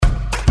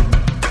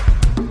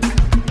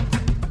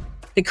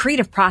The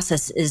creative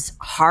process is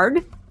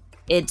hard.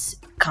 It's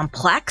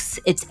complex.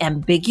 It's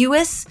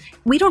ambiguous.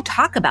 We don't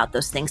talk about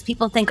those things.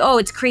 People think, oh,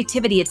 it's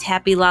creativity. It's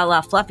happy, la,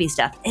 la, fluffy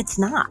stuff. It's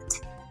not.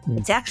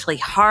 It's actually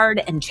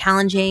hard and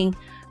challenging,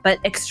 but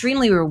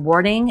extremely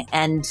rewarding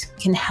and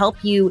can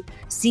help you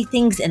see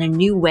things in a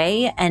new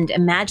way and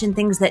imagine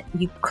things that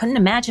you couldn't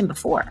imagine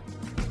before.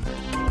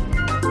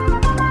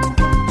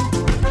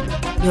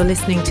 You're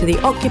listening to The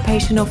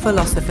Occupational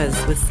Philosophers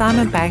with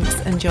Simon Banks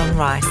and John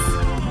Rice.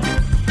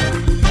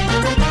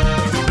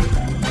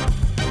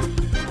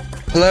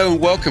 Hello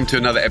and welcome to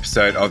another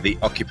episode of The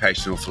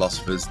Occupational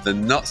Philosophers, the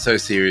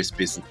not-so-serious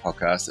business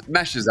podcast that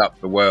mashes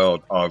up the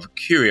world of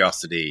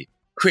curiosity,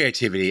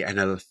 creativity, and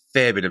a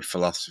fair bit of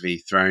philosophy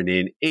thrown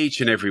in. Each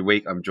and every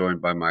week, I'm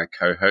joined by my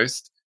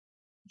co-host,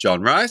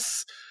 John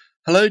Rice.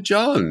 Hello,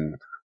 John.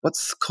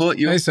 What's caught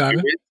your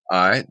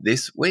eye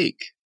this week?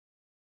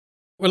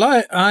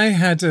 Well, I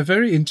had a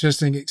very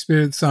interesting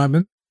experience,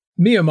 Simon.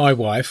 Me and my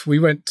wife, we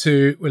went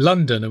to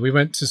London and we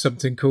went to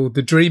something called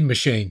the Dream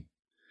Machine.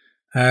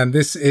 And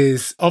this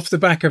is off the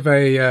back of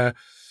a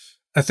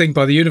thing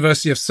by the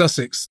University of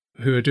Sussex,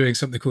 who are doing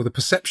something called the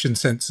Perception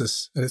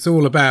Census. And it's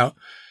all about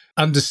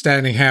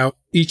understanding how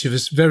each of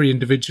us very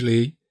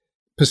individually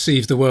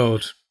perceive the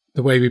world.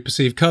 The way we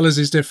perceive colours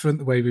is different.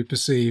 The way we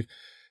perceive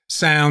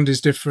sound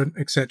is different,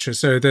 etc.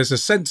 So there's a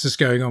census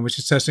going on, which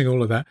is testing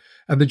all of that.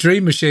 And the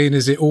Dream Machine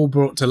is it all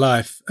brought to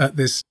life at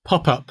this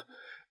pop-up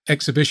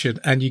exhibition.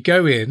 And you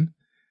go in,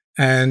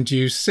 and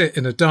you sit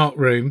in a dark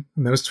room,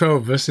 and there was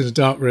 12 of us in a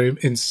dark room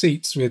in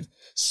seats with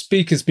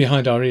speakers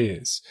behind our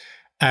ears.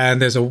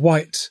 And there's a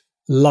white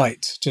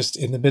light just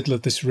in the middle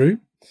of this room.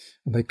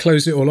 And they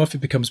close it all off. It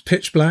becomes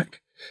pitch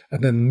black.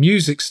 And then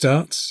music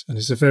starts. And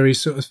it's a very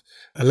sort of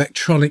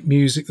electronic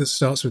music that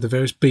starts with a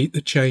various beat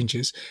that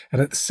changes.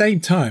 And at the same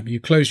time, you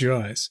close your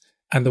eyes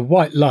and the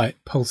white light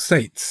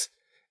pulsates.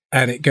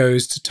 And it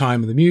goes to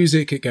time of the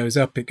music. It goes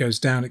up, it goes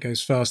down, it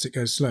goes fast, it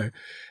goes slow.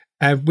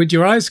 And with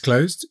your eyes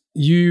closed,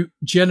 you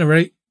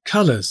generate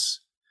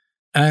colours.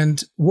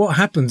 And what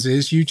happens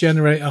is you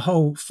generate a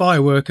whole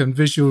firework and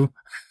visual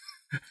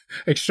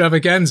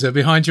extravaganza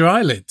behind your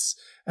eyelids.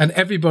 And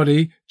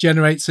everybody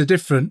generates a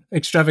different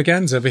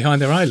extravaganza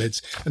behind their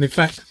eyelids. And in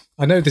fact,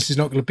 I know this is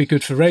not going to be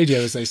good for radio,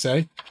 as they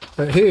say,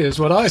 but here's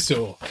what I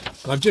saw.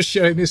 I'm just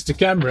showing this to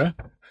camera.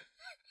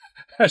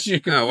 As you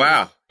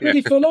can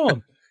pretty full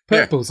on.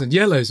 Purples and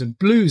yellows and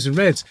blues and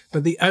reds.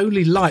 But the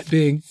only light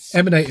being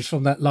emanated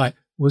from that light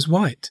was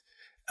white.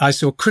 I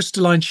saw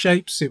crystalline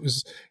shapes. It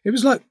was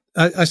like,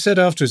 I said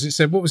afterwards, it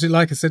said, what was it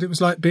like? I said, it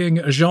was like being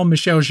at a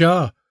Jean-Michel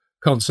Jarre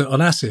concert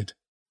on acid.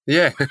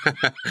 Yeah.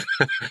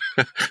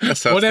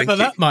 Whatever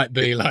that might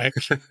be like.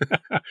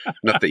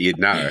 Not that you'd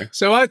know.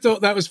 So I thought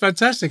that was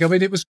fantastic. I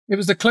mean, it was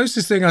the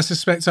closest thing I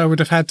suspect I would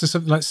have had to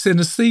something like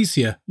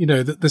synesthesia,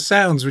 that the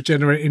sounds were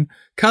generating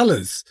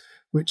colours,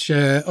 which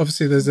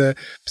obviously there's a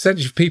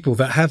percentage of people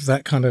that have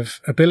that kind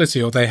of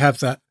ability or they have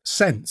that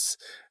sense.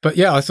 But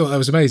yeah, I thought that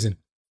was amazing.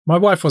 My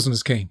wife wasn't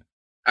as keen.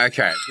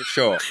 Okay,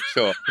 sure.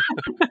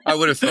 I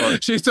would have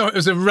thought. She thought it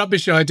was a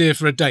rubbish idea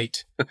for a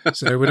date.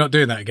 So we're not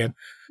doing that again.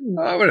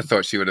 I would have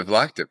thought she would have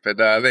liked it, but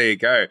there you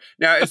go.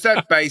 Now, is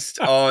that based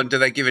on, do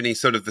they give any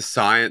sort of the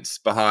science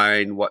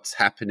behind what's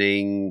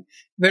happening?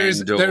 There is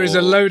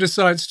a load of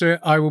science to it.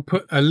 I will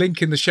put a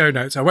link in the show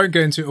notes. I won't go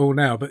into it all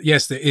now, but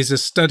yes, there is a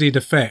studied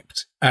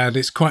effect, and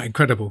it's quite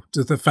incredible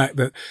to the fact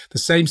that the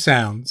same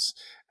sounds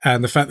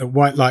and the fact that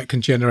white light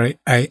can generate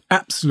an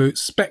absolute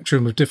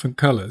spectrum of different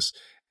colours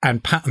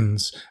and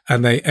patterns,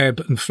 and they ebb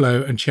and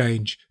flow and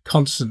change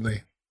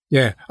constantly.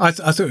 Yeah, I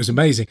thought it was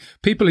amazing.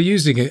 People are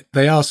using it.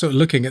 They are sort of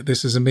looking at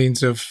this as a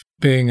means of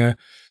being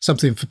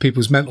something for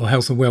people's mental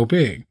health and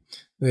well-being.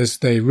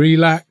 They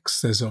relax.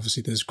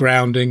 There's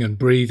grounding and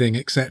breathing,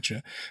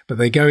 etc. But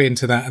they go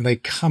into that and they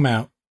come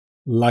out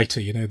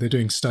lighter. They're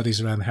doing studies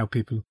around how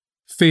people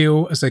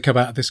feel as they come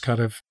out of this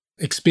kind of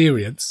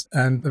experience,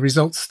 and the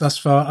results thus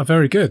far are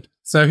very good.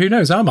 So who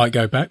knows? I might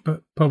go back,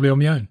 but probably on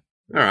my own.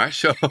 All right,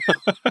 sure.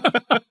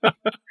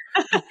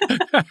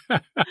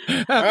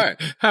 All right.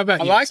 How about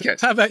you? I like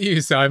it. How about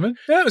you, Simon?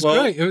 Yeah, it was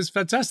great. It was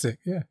fantastic.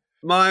 Yeah.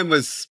 Mine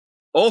was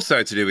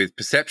also to do with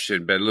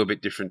perception, but a little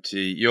bit different to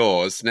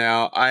yours.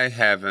 Now, I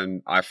have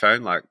an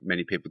iPhone, like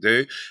many people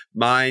do.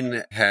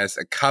 Mine has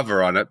a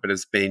cover on it, but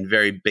it's been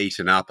very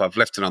beaten up. I've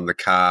left it on the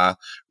car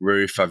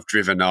roof. I've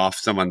driven off.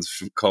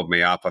 Someone's called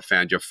me up. I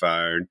found your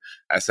phone.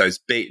 So it's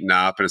beaten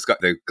up, and it's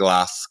got the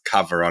glass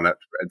cover on it.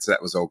 And so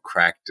that was all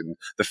cracked. And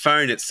the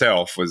phone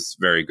itself was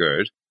very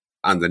good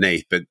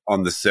underneath, but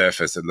on the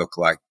surface, it looked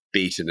like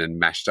beaten and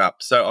mashed up.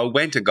 So I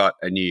went and got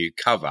a new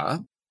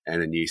cover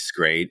and a new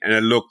screen, and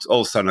it looked,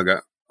 all of a sudden I go,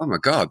 oh my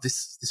God,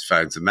 this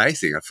phone's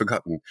amazing. I'd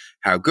forgotten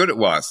how good it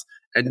was.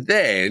 And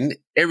then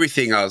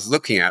everything I was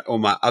looking at, all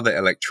my other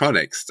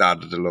electronics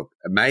started to look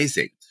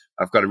amazing.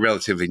 I've got a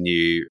relatively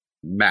new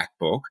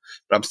MacBook,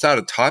 but I'm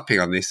started typing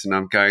on this and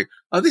I'm going,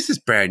 oh, this is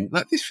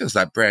this feels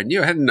like brand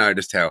new. I hadn't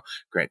noticed how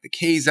great the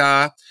keys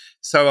are.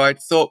 So I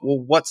thought, well,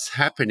 what's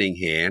happening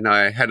here? And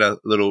I had a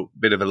little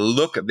bit of a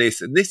look at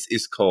this, and this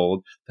is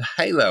called the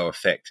halo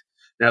effect.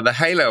 Now, the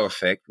halo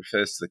effect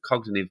refers to the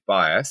cognitive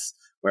bias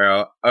where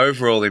our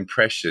overall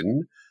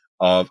impression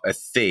of a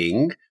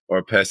thing or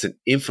a person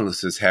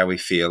influences how we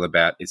feel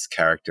about its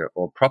character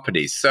or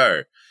properties.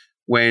 So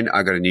when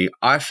I got a new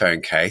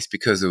iPhone case,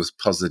 because it was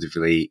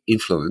positively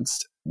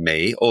influenced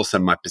me, also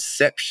my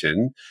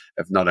perception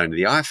of not only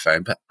the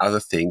iPhone, but other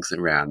things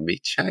around me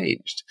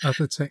changed.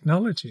 Other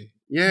technology.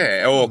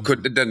 Yeah, or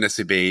it doesn't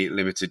necessarily be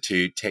limited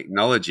to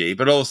technology,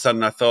 but all of a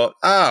sudden I thought,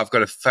 I've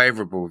got a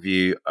favorable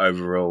view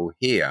overall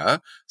here.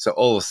 So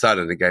all of a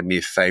sudden it gave me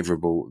a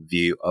favorable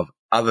view of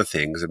other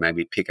things and made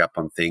me pick up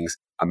on things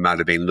I might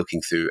have been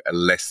looking through a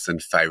less than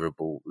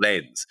favorable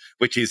lens,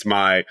 which is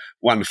my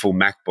wonderful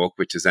MacBook,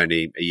 which is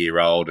only a year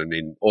old and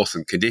in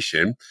awesome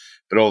condition.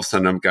 But all of a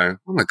sudden I'm going,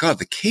 oh my God,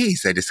 the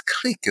keys, they just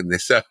click and they're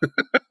so...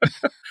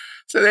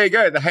 So there you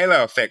go, the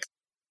halo effect.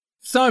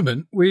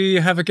 Simon, we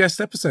have a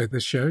guest episode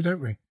this show, don't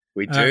we?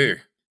 We do.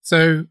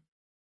 So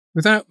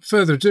without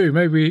further ado,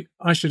 maybe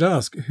I should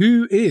ask,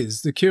 who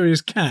is the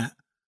curious cat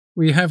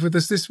we have with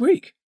us this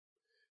week?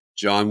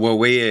 John, well,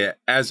 we're,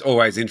 as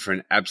always, in for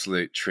an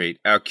absolute treat.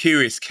 Our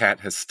curious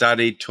cat has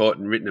studied, taught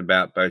and written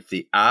about both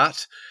the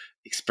art,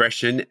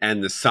 expression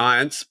and the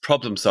science,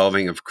 problem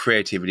solving of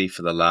creativity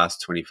for the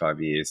last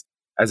 25 years.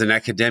 As an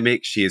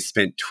academic, she has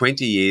spent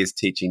 20 years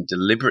teaching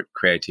deliberate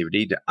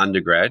creativity to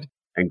undergrad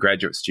and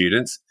graduate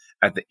students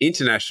at the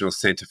International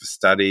Centre for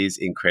Studies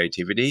in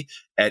Creativity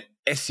at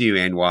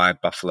SUNY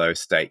Buffalo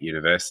State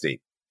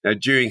University. Now,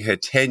 during her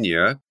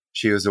tenure,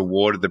 she was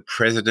awarded the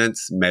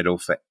President's Medal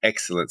for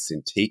Excellence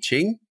in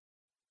Teaching,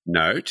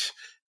 note,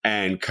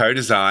 and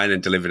co-designed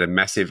and delivered a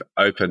massive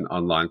open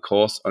online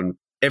course on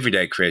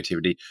everyday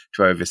creativity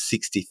to over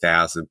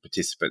 60,000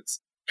 participants.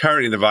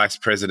 Currently the Vice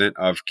President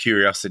of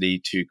Curiosity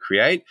to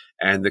Create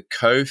and the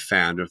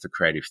co-founder of the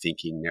Creative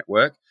Thinking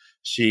Network.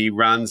 She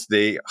runs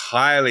the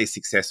highly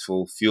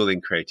successful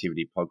Fueling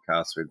Creativity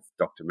podcast with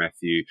Dr.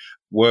 Matthew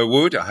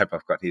Werwood. I hope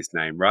I've got his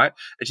name right.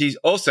 And she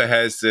also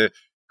has the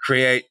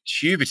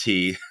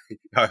Creativity,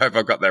 I hope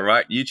I've got that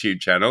right, YouTube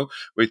channel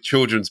with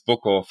children's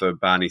book author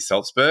Barney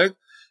Salzberg.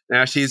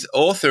 Now, she's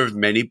author of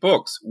many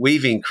books,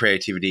 Weaving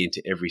Creativity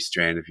into Every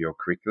Strand of Your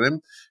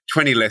Curriculum,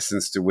 20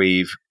 Lessons to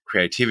Weave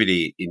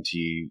Creativity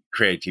into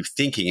Creative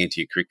Thinking into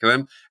Your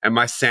Curriculum, and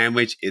My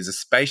Sandwich is a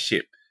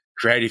Spaceship,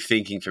 Creative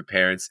Thinking for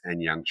Parents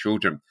and Young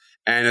Children,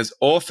 and has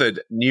authored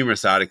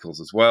numerous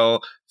articles as well,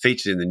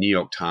 featured in the New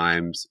York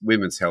Times,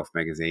 Women's Health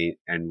magazine,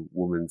 and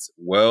Women's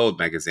World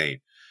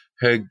magazine.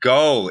 Her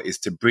goal is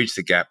to bridge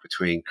the gap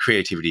between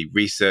creativity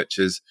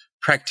researchers,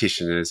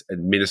 practitioners,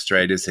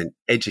 administrators, and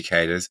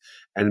educators,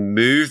 and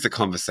move the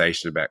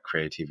conversation about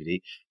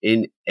creativity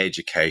in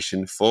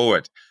education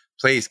forward.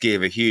 Please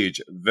give a huge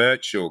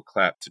virtual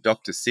clap to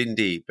Dr.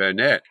 Cyndi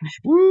Burnett.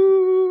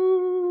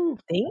 Woo!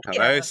 Thank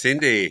you. Hello,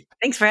 Cyndi.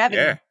 Thanks for having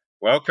me.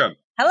 Welcome.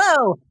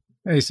 Hello.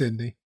 Hey,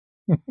 Cyndi.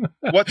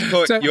 What's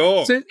caught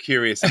your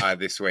curious eye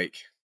this week?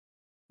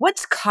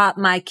 What's caught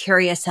my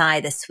curious eye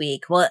this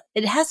week? Well,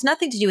 it has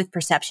nothing to do with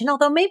perception,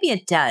 although maybe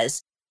it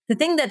does. The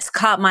thing that's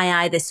caught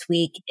my eye this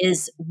week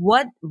is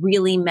what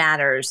really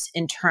matters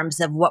in terms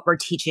of what we're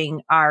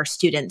teaching our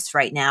students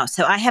right now.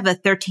 So I have a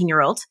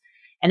 13-year-old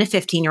and a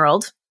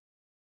 15-year-old,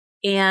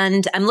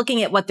 and I'm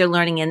looking at what they're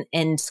learning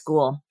in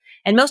school.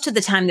 And most of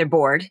the time they're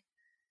bored.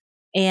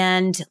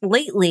 And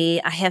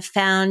lately I have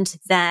found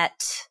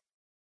that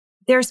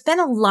there's been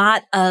a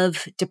lot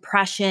of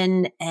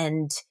depression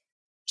and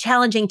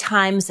challenging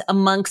times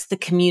amongst the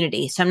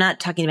community. So I'm not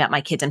talking about my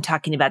kids. I'm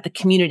talking about the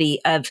community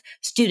of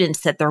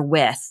students that they're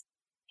with.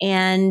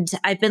 And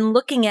I've been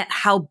looking at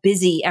how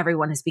busy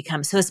everyone has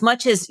become. So as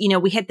much as,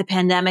 we hit the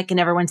pandemic and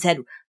everyone said,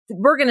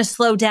 we're going to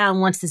slow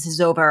down once this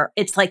is over,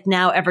 it's like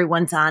now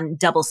everyone's on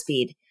double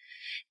speed.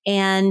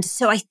 And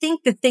so I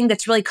think the thing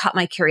that's really caught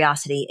my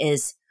curiosity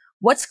is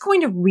what's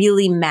going to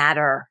really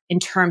matter in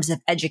terms of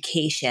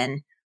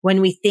education when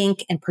we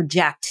think and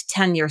project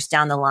 10 years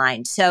down the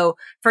line. So,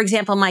 for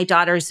example, my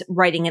daughter's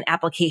writing an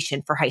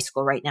application for high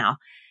school right now.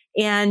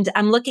 And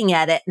I'm looking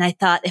at it and I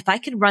thought, if I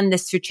could run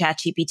this through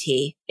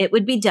ChatGPT, it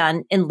would be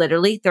done in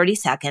literally 30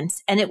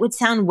 seconds and it would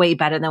sound way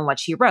better than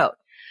what she wrote.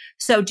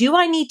 So do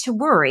I need to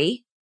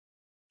worry?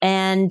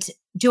 And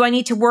do I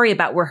need to worry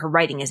about where her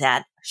writing is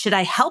at? Should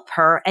I help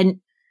her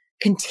and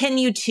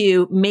continue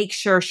to make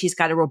sure she's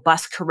got a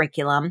robust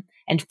curriculum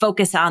and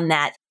focus on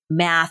that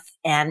math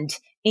and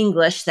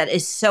English that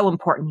is so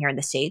important here in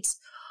the States?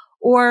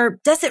 Or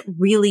does it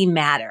really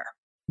matter?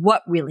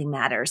 What really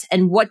matters?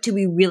 And what do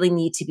we really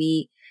need to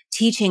be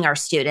teaching our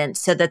students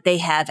so that they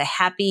have a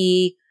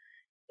happy-ish,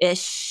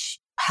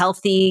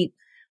 healthy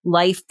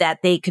life,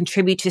 that they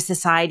contribute to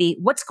society?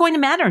 What's going to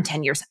matter in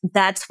 10 years?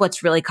 That's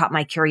what's really caught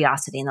my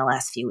curiosity in the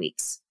last few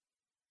weeks.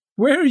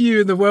 Where are you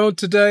in the world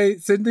today,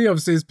 Cyndi?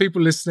 Obviously, there's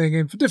people listening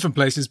in from different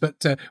places,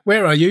 but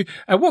where are you?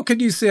 And what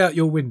can you see out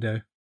your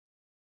window?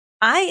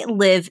 I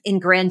live in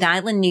Grand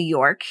Island, New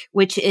York,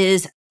 which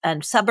is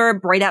a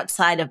suburb right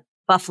outside of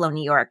Buffalo,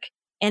 New York.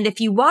 And if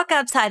you walk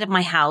outside of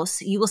my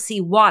house, you will see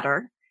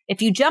water.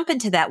 If you jump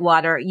into that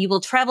water, you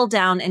will travel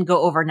down and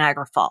go over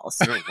Niagara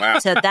Falls. Oh, wow.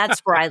 So that's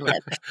where I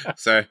live.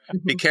 So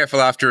be careful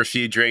after a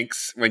few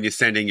drinks when you're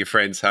sending your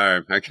friends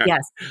home. Okay.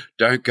 Yes.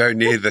 Don't go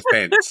near the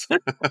fence.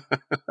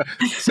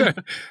 So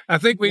I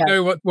think we Yes.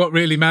 know what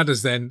really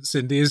matters then,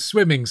 Cyndi, is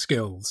swimming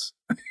skills.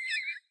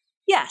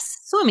 Yes,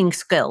 swimming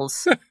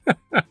skills.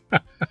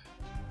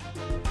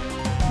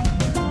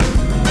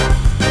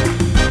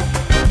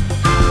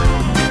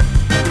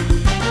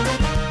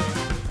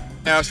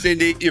 Now,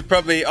 Cyndi, you've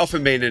probably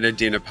often been at a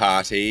dinner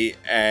party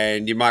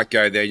and you might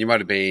go there, you might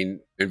have been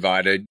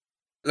invited.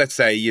 Let's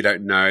say you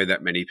don't know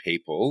that many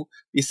people.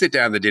 You sit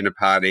down at the dinner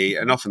party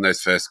and often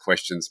those first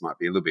questions might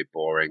be a little bit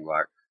boring,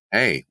 like,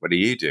 hey, what do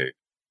you do?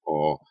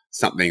 Or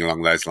something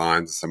along those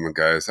lines. Someone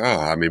goes, oh,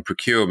 I'm in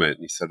procurement.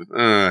 And you sort of,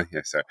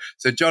 yeah.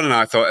 So John and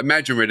I thought,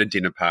 imagine we're at a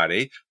dinner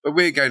party, but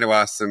we're going to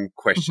ask some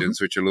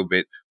questions which are a little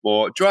bit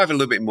more, drive a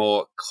little bit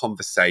more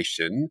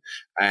conversation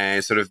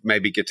and sort of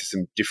maybe get to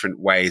some different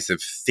ways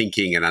of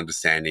thinking and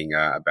understanding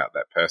about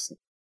that person.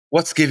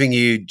 What's giving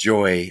you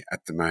joy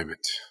at the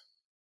moment?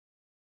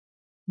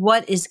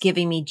 What is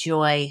giving me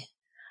joy?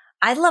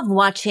 I love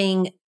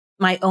watching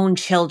my own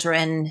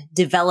children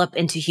develop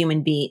into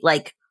human beings,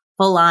 like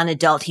full-on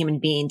adult human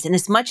beings. And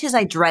as much as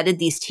I dreaded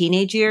these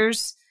teenage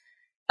years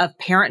of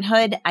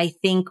parenthood, I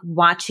think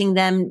watching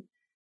them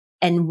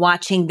and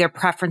watching their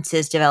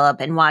preferences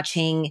develop and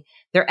watching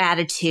their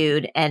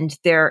attitude and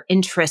their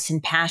interests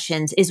and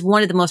passions is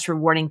one of the most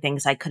rewarding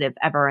things I could have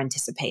ever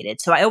anticipated.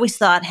 So I always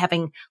thought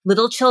having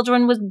little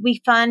children would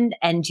be fun,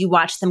 and you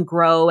watch them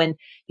grow and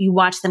you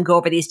watch them go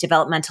over these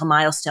developmental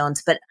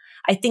milestones. But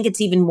I think it's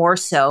even more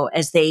so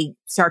as they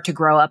start to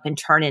grow up and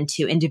turn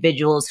into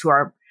individuals who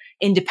are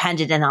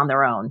independent and on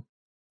their own.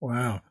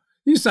 Wow.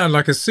 You sound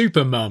like a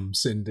super mum,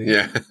 Cyndi.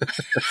 Yeah.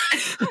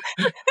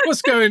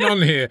 What's going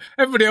on here?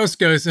 Everybody else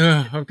goes,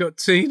 oh, I've got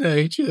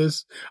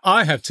teenagers.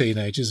 I have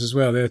teenagers as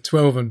well. They're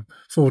 12 and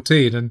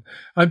 14, and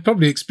I'm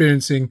probably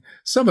experiencing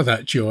some of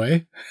that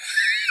joy.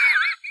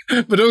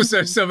 But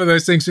also some of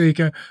those things where you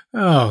go,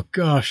 oh,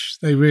 gosh,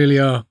 they really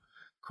are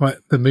quite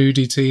the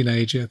moody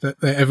teenager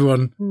that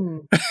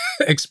everyone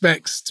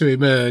expects to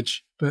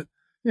emerge. But,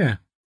 yeah,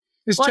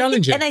 it's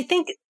challenging. I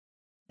think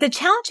the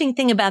challenging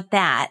thing about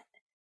that,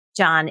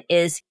 John,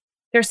 is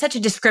there's such a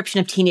description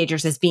of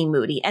teenagers as being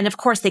moody. And of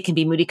course they can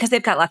be moody because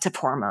they've got lots of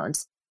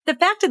hormones. The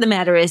fact of the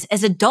matter is,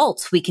 as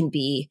adults, we can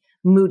be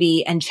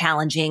moody and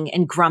challenging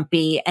and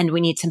grumpy, and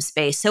we need some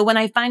space. So when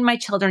I find my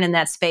children in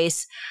that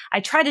space, I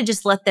try to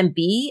just let them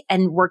be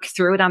and work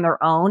through it on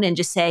their own and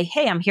just say,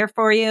 hey, I'm here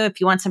for you.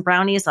 If you want some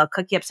brownies, I'll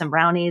cook you up some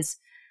brownies.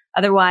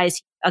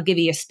 Otherwise, I'll give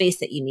you a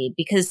space that you need,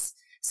 because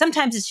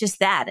sometimes it's just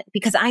that,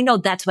 because I know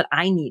that's what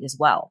I need as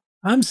well.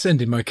 I'm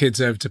sending my kids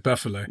over to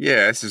Buffalo.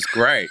 Yeah, this is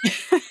great.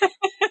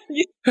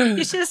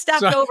 You should have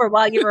stopped over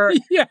while you were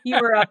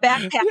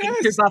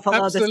backpacking through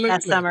Buffalo this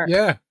past summer.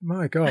 Yeah,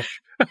 my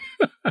gosh.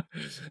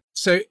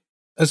 So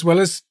as well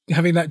as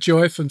having that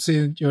joy from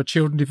seeing your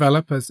children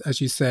develop,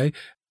 as you say,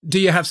 do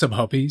you have some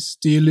hobbies?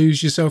 Do you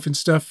lose yourself in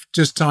stuff?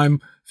 Just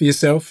time for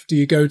yourself? Do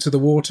you go to the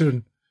water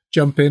and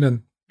jump in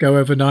and go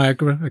over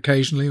Niagara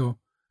occasionally? Or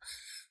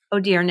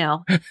Oh, dear,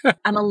 no.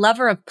 I'm a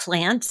lover of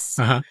plants.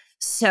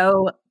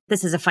 So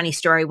this is a funny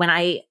story. When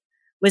I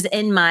was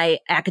in my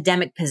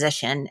academic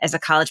position as a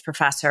college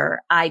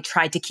professor, I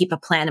tried to keep a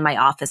plant in my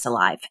office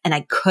alive, and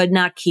I could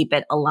not keep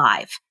it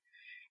alive.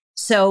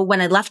 So when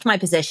I left my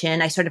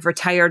position, I sort of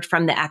retired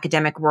from the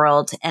academic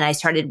world and I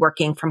started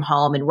working from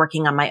home and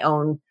working on my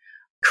own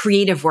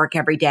creative work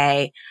every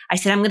day. I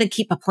said, I'm going to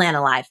keep a plant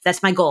alive.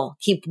 That's my goal.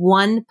 Keep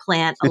one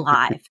plant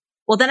alive.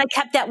 Well, then I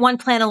kept that one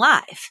plant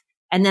alive.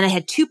 And then I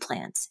had 2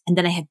 plants, and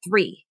then I had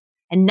 3.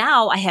 And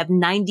now I have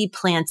 90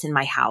 plants in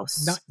my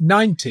house.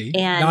 90?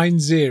 And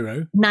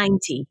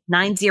 90?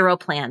 90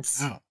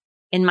 plants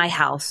in my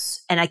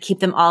house. And I keep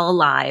them all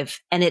alive.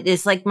 And it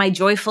is like my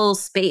joyful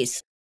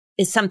space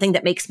is something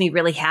that makes me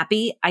really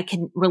happy. I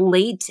can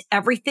relate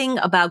everything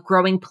about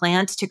growing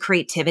plants to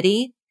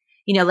creativity.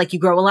 You know, like you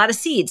grow a lot of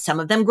seeds. Some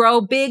of them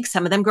grow big,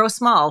 some of them grow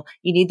small.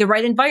 You need the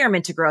right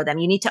environment to grow them.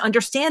 You need to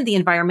understand the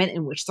environment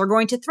in which they're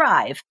going to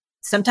thrive.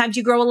 Sometimes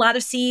you grow a lot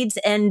of seeds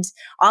and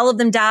all of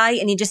them die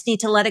and you just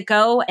need to let it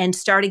go and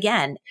start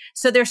again.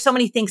 So there's so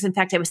many things. In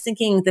fact, I was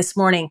thinking this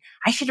morning,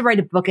 I should write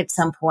a book at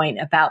some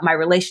point about my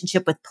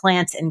relationship with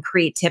plants and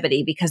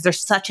creativity, because there's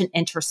such an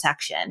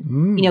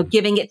intersection, you know,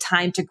 giving it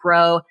time to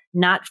grow,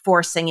 not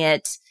forcing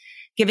it,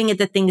 giving it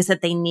the things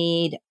that they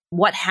need.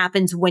 What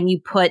happens when you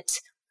put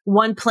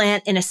one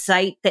plant in a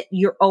site that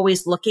you're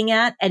always looking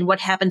at? And what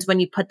happens when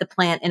you put the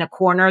plant in a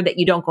corner that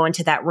you don't go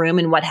into that room?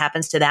 And what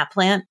happens to that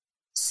plant?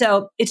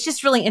 So it's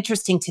just really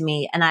interesting to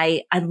me. And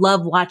I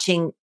love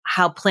watching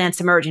how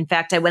plants emerge. In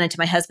fact, I went into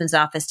my husband's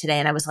office today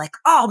and I was like,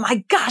 oh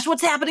my gosh,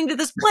 what's happening to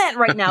this plant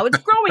right now? It's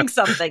growing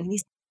something. And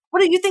he's,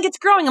 what do you think it's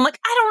growing? I'm like,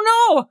 I don't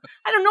know.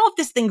 I don't know if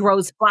this thing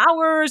grows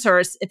flowers or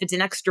if it's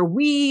an extra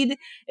weed.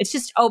 It's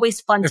just always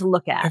fun to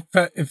look at.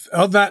 If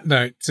on that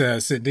note,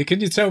 Cyndi, can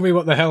you tell me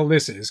what the hell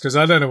this is? Because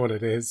I don't know what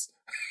it is.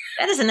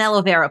 That is an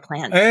aloe vera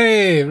plant.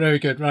 Hey, very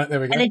good. Right, there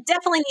we go. And it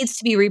definitely needs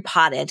to be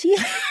repotted.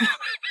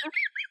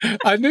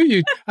 I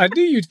knew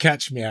you'd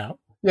catch me out.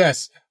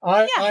 Yes,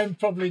 I'm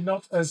probably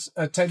not as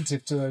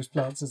attentive to those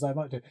plants as I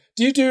might do.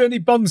 Do you do any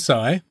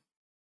bonsai?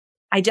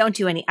 I don't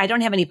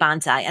have any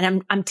bonsai,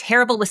 and I'm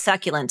terrible with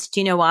succulents. Do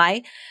you know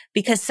why?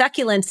 Because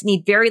succulents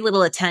need very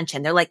little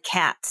attention. They're like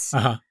cats.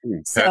 Uh-huh.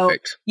 So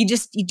Perfect.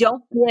 you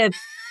don't give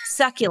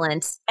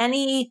succulents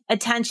any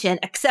attention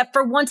except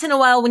for once in a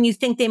while when you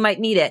think they might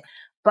need it.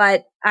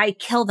 But I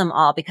kill them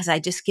all because I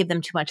just give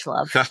them too much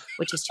love,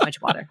 which is too much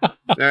water.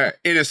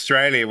 In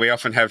Australia, we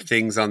often have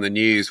things on the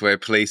news where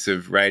police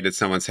have raided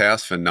someone's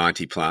house for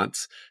 90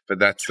 plants, but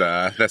that's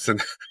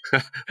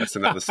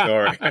another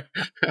story.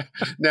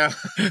 Now,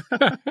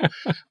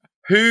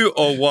 who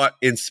or what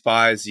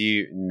inspires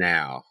you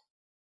now?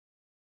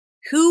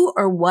 Who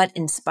or what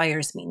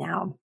inspires me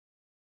now?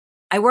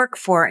 I work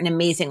for an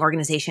amazing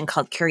organization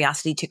called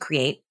Curiosity to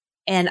Create.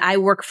 And I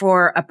work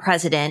for a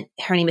president.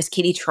 Her name is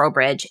Katie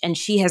Trowbridge, and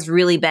she has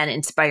really been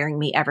inspiring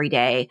me every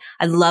day.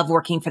 I love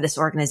working for this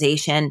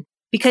organization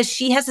because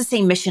she has the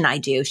same mission I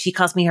do. She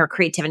calls me her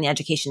creativity and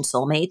education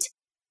soulmate.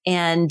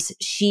 And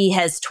she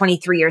has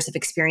 23 years of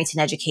experience in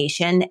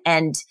education.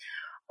 And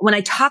when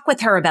I talk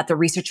with her about the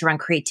research around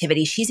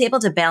creativity, she's able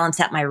to balance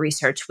out my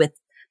research with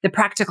the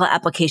practical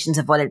applications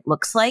of what it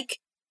looks like.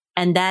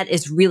 And that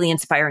is really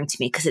inspiring to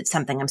me because it's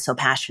something I'm so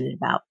passionate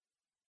about.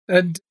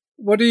 And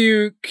what are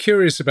you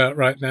curious about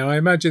right now? I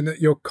imagine that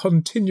you're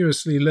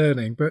continuously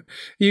learning, but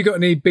you got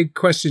any big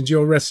questions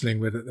you're wrestling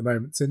with at the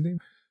moment, Cyndi?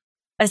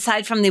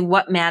 Aside from the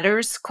what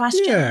matters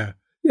question?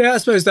 Yeah, I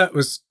suppose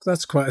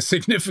that's quite a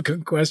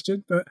significant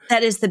question, but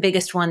that is the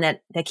biggest one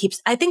that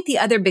keeps. I think the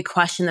other big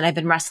question that I've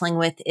been wrestling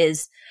with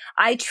is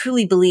I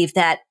truly believe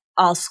that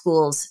all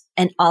schools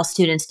and all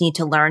students need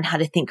to learn how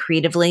to think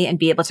creatively and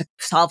be able to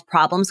solve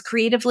problems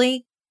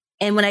creatively.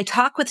 And when I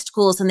talk with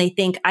schools and they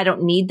think I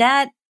don't need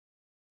that,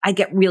 I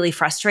get really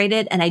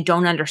frustrated and I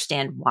don't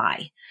understand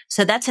why.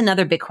 So that's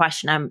another big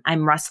question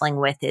I'm wrestling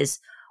with is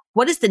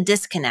what is the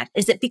disconnect?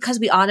 Is it because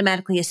we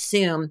automatically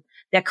assume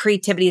that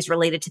creativity is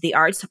related to the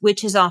arts,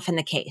 which is often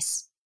the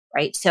case,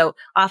 right? So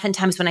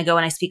oftentimes when I go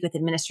and I speak with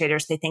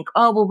administrators, they think,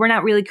 oh, well, we're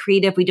not really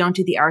creative. We don't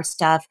do the art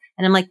stuff.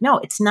 And I'm like, no,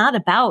 it's not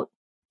about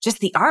just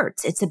the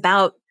arts. It's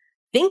about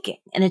thinking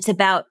and it's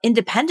about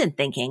independent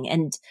thinking.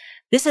 And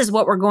this is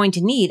what we're going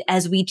to need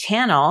as we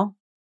channel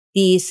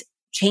these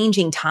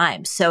changing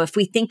times. So if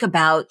we think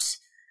about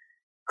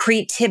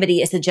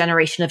creativity as the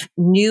generation of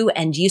new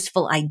and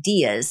useful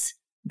ideas,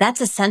 that's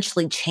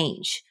essentially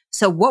change.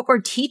 So what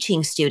we're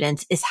teaching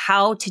students is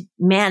how to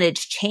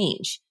manage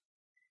change.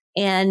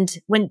 And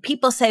when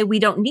people say we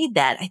don't need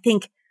that, I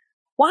think,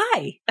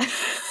 why?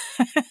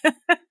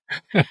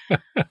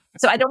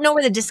 So I don't know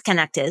where the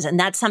disconnect is. And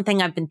that's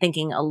something I've been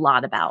thinking a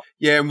lot about.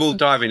 Yeah, and we'll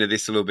dive into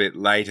this a little bit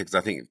later because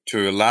I think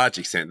to a large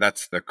extent,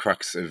 that's the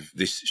crux of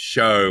this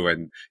show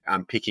and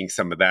unpicking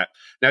some of that.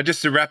 Now,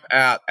 just to wrap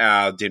out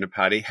our dinner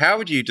party, how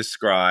would you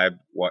describe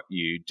what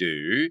you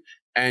do?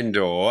 And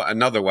or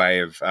another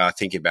way of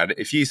thinking about it,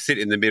 if you sit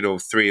in the middle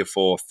of 3 or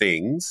 4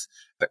 things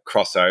that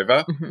cross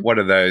over, what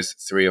are those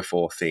 3 or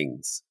 4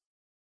 things?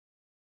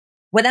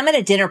 When I'm at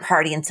a dinner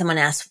party and someone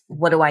asks,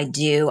 what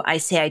do? I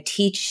say I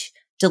teach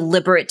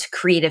deliberate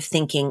creative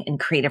thinking and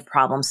creative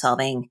problem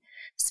solving,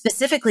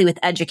 specifically with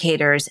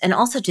educators and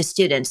also to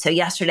students. So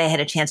yesterday I had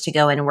a chance to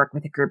go in and work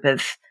with a group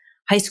of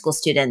high school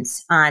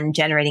students on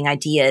generating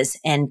ideas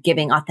and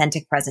giving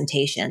authentic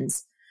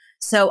presentations.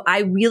 So I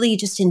really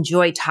just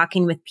enjoy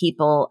talking with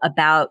people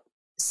about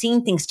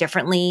seeing things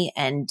differently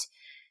and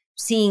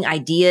seeing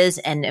ideas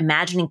and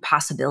imagining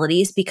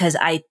possibilities, because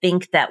I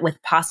think that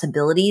with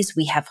possibilities,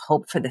 we have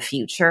hope for the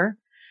future.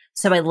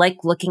 So I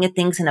like looking at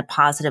things in a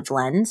positive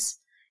lens,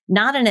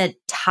 not in a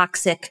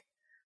toxic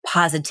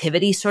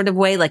positivity sort of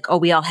way, like, oh,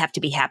 we all have to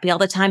be happy all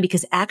the time,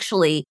 because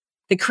actually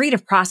the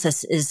creative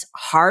process is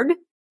hard.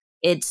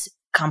 It's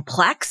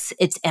complex.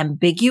 It's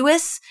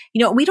ambiguous.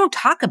 You know, we don't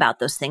talk about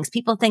those things.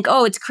 People think,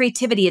 oh, it's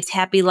creativity. It's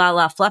happy, la,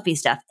 la, fluffy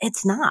stuff.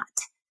 It's not.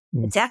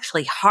 It's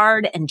actually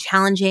hard and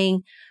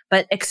challenging,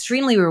 but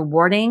extremely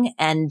rewarding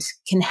and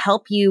can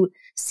help you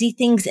see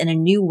things in a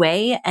new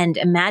way and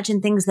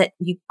imagine things that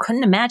you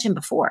couldn't imagine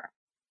before.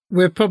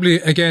 We're probably,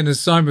 again, as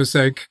Simon was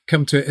saying,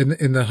 come to it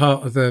in the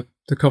heart of the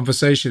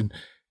conversation,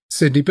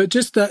 Cyndi, but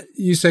just that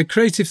you say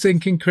creative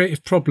thinking,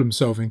 creative problem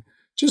solving,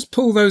 just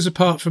pull those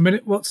apart for a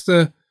minute.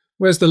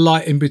 Where's the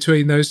light in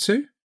between those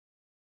two?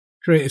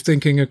 Creative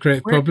thinking and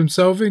creative problem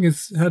solving,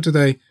 how do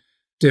they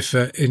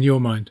differ in your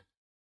mind?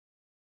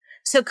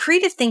 So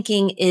creative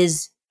thinking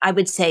is, I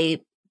would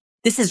say,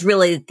 this is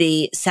really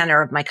the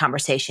center of my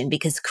conversation,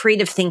 because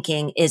creative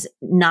thinking is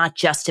not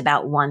just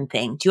about one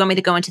thing. Do you want me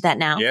to go into that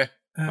now? Yeah,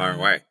 fire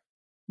away.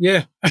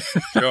 Yeah.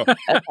 Sure.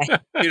 Okay.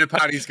 Dinner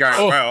party's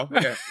going well.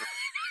 Yeah.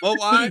 More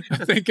wine? I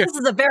think This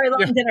is a very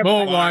long dinner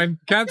more party. wine.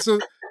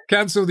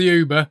 Cancel the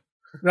Uber.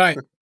 Right.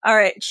 All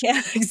right.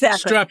 Yeah, exactly.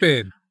 Strap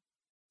in.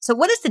 So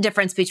what is the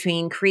difference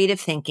between creative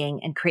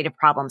thinking and creative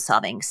problem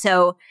solving?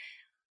 So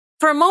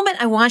for a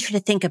moment, I want you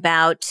to think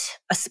about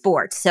a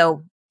sport.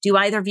 So Do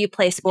either of you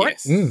play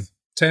sports? Yes.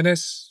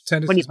 Tennis.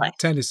 What do you play?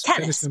 Tennis.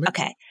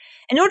 Okay.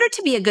 In order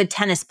to be a good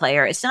tennis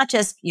player, it's not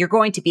just you're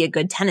going to be a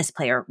good tennis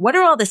player. What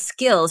are all the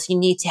skills you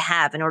need to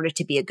have in order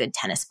to be a good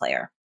tennis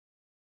player?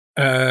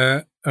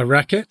 A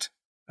racket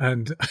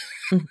and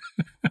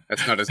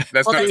That's not a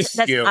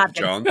skill, obvious.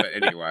 John, but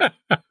anyway.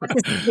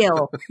 What's the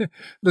skill?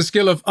 the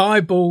skill of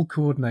eyeball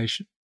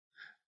coordination.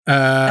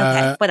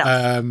 Okay, what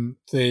else?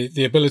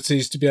 The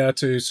abilities to be able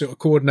to sort of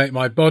coordinate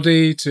my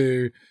body,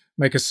 to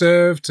make a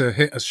serve, to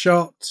hit a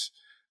shot,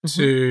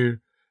 to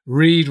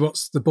read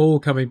what's the ball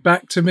coming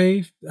back to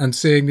me and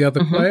seeing the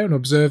other player and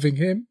observing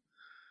him.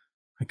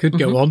 I could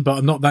go on, but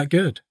I'm not that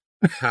good.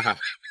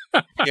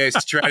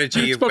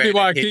 Strategy. That's probably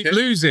why I keep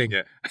losing.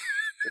 Yeah.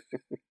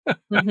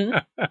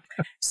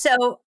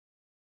 So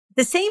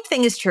the same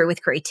thing is true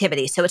with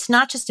creativity. So it's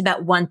not just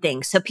about one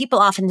thing. So people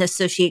often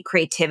associate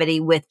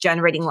creativity with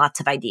generating lots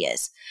of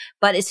ideas,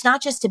 but it's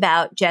not just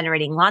about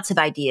generating lots of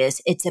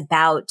ideas. It's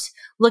about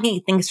looking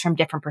at things from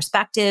different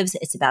perspectives.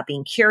 It's about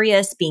being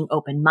curious, being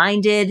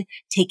open-minded,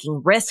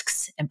 taking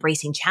risks,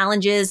 embracing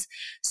challenges.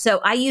 So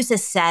I use a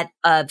set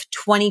of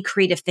 20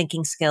 creative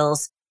thinking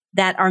skills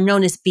that are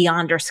known as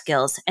Beyonder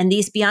skills. And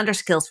these Beyonder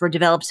skills were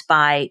developed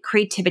by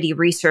creativity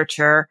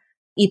researcher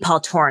E. Paul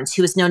Torrance,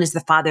 who is known as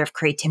the father of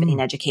creativity in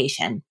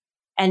education.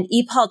 And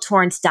E. Paul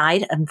Torrance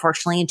died,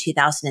 unfortunately, in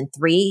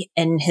 2003.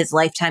 In his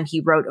lifetime,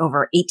 he wrote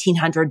over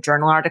 1,800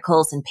 journal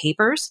articles and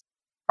papers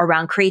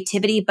around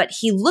creativity. But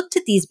he looked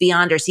at these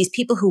Beyonders, these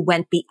people who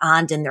went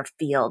beyond in their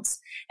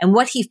fields. And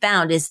what he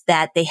found is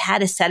that they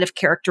had a set of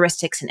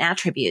characteristics and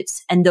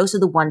attributes. And those are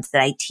the ones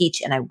that I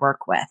teach and I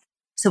work with.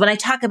 So when I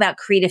talk about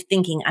creative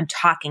thinking, I'm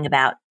talking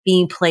about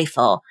being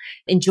playful,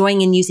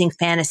 enjoying and using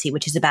fantasy,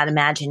 which is about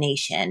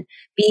imagination,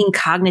 being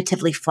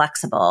cognitively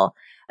flexible,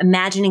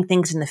 imagining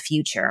things in the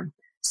future.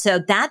 So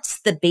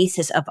that's the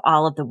basis of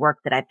all of the work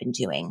that I've been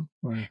doing.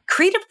 Right.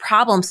 Creative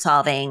problem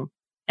solving.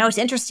 Now it's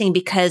interesting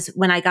because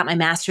when I got my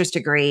master's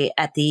degree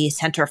at the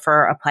Center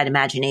for Applied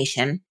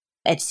Imagination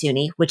at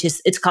SUNY,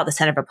 it's called the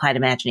Center for Applied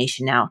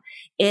Imagination now,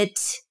 it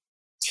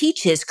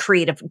teaches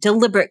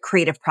deliberate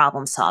creative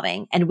problem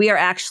solving. And we are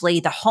actually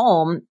the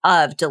home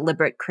of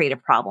deliberate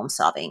creative problem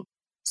solving.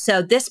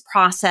 So this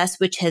process,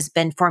 which has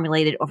been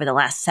formulated over the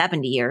last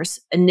 70 years,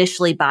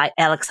 initially by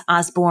Alex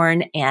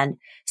Osborne and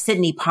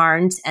Sidney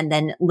Parnes, and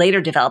then later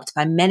developed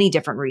by many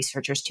different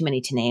researchers, too many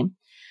to name.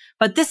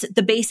 But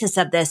the basis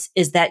of this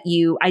is that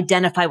you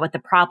identify what the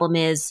problem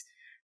is,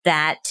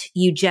 that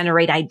you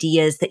generate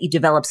ideas, that you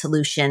develop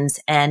solutions,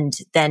 and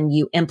then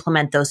you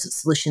implement those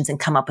solutions and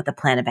come up with a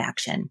plan of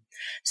action.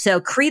 So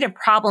creative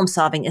problem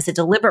solving is a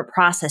deliberate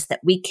process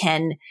that we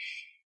can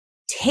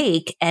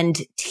take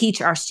and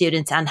teach our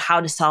students on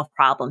how to solve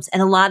problems.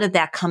 And a lot of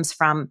that comes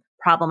from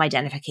problem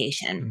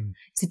identification.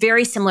 It's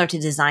very similar to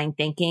design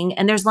thinking.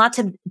 And there's lots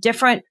of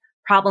different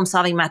problem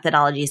solving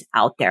methodologies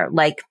out there,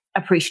 like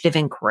appreciative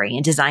inquiry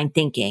and design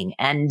thinking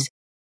and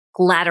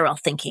lateral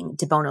thinking,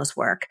 de Bono's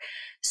work.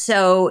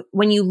 So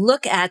when you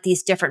look at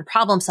these different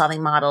problem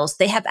solving models,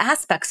 they have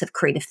aspects of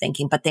creative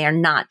thinking, but they are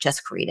not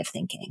just creative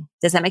thinking.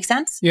 Does that make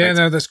sense?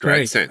 Yeah, that's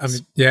great. I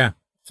mean, yeah,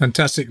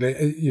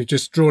 fantastically. You've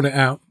just drawn it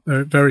out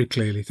very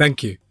clearly.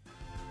 Thank you.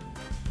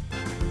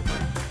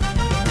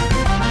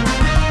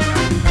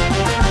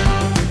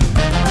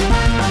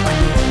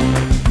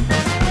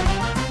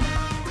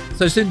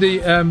 So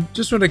Cyndi,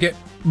 just want to get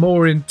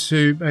more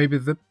into maybe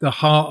the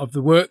heart of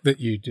the work that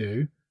you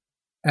do.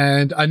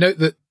 And I note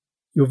that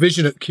your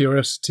vision at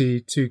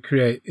Curiosity to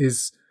Create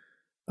is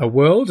a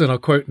world, and I'll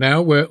quote now,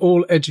 where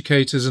all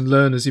educators and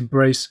learners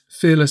embrace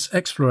fearless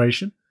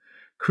exploration,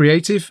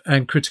 creative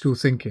and critical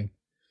thinking.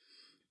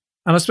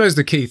 And I suppose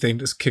the key thing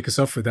to kick us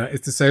off with that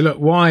is to say, look,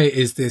 why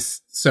is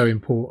this so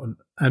important?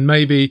 And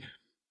maybe,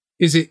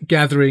 is it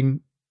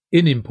gathering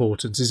in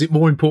importance? Is it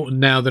more important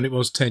now than it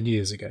was 10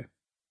 years ago?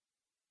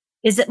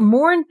 Is it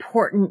more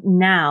important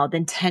now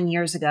than 10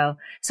 years ago?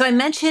 So I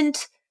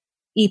mentioned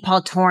E.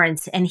 Paul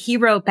Torrance, and he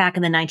wrote back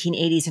in the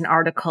 1980s an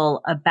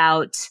article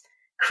about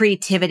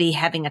creativity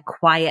having a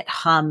quiet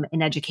hum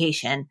in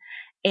education.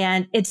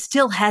 And it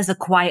still has a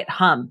quiet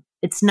hum.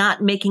 It's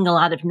not making a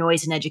lot of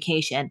noise in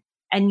education.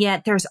 And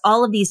yet there's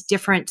all of these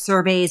different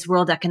surveys,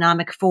 World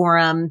Economic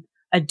Forum,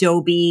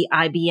 Adobe,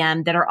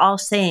 IBM, that are all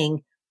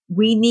saying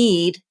we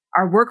need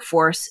our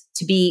workforce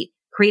to be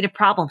creative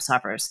problem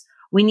solvers.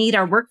 We need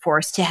our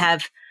workforce to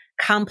have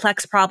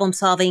complex problem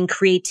solving,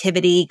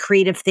 creativity,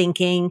 creative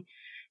thinking.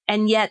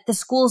 And yet the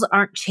schools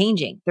aren't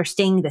changing. They're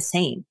staying the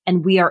same.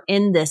 And we are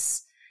in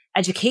this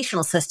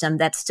educational system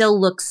that still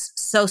looks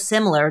so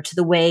similar to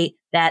the way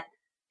that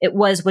it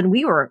was when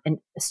we were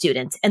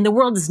students. And the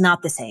world is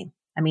not the same.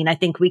 I mean, I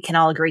think we can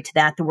all agree to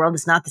that. The world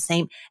is not the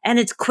same. And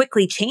it's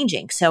quickly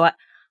changing. So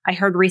I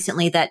heard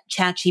recently that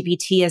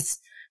ChatGPT, is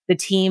the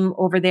team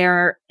over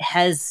there,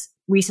 has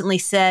recently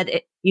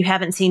said, you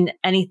haven't seen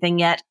anything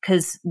yet,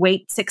 because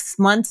wait 6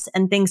 months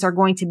and things are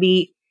going to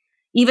be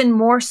even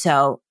more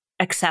so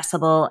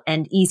accessible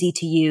and easy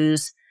to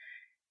use.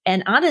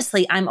 And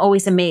honestly, I'm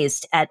always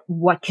amazed at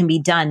what can be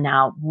done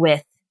now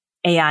with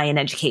AI in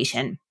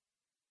education.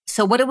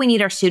 So what do we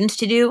need our students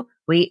to do?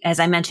 As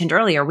I mentioned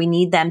earlier, we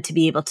need them to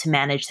be able to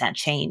manage that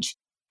change.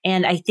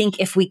 And I think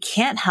if we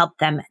can't help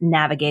them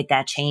navigate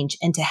that change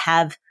and to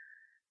have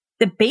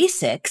the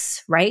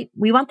basics, right?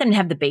 We want them to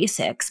have the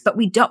basics, but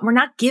we're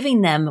not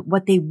giving them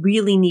what they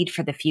really need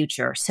for the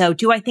future. So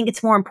do I think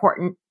it's more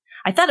important?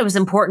 I thought it was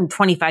important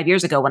 25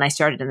 years ago when I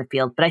started in the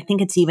field, but I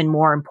think it's even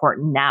more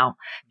important now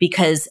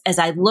because as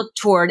I look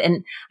toward,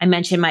 and I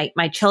mentioned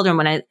my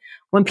children,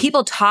 when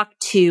people talk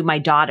to my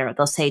daughter,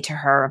 they'll say to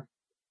her,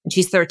 and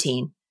she's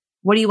 13,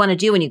 what do you want to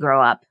do when you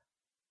grow up?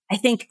 I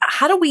think,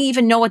 how do we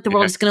even know what the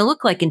world is going to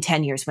look like in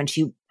 10 years when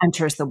she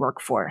enters the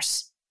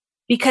workforce?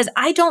 Because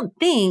I don't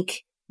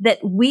think that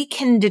we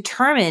can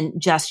determine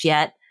just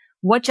yet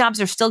what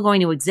jobs are still going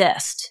to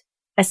exist,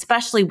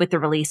 especially with the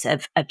release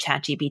of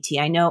ChatGPT.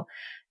 I know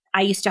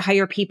I used to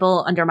hire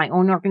people under my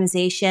own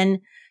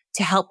organization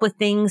to help with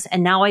things,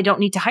 and now I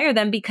don't need to hire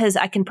them because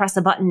I can press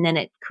a button and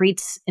it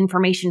creates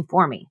information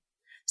for me.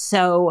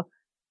 So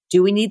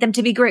do we need them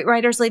to be great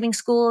writers leaving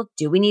school?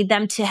 Do we need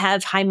them to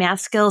have high math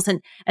skills?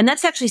 And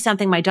that's actually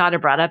something my daughter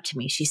brought up to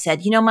me. She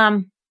said,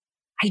 Mom,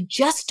 I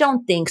just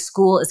don't think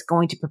school is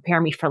going to prepare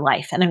me for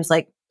life. And I was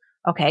like,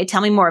 okay, tell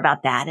me more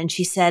about that. And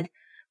she said,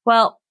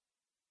 well,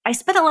 I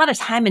spent a lot of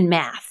time in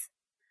math.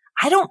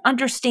 I don't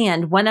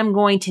understand when I'm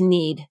going to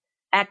need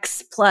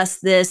X plus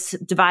this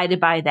divided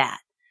by that.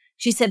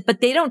 She said,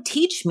 but they don't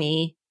teach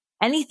me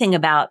anything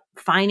about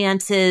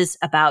finances,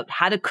 about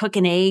how to cook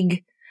an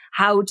egg,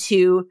 how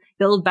to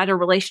build better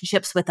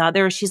relationships with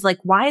others. She's like,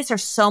 why is there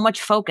so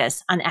much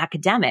focus on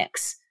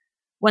academics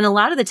when a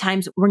lot of the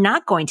times we're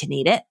not going to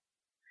need it?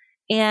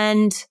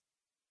 And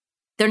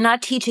they're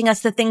not teaching us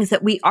the things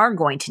that we are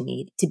going to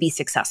need to be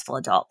successful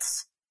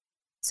adults.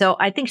 So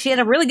I think she had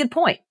a really good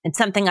point. It's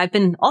something I've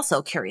been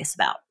also curious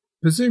about.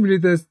 Presumably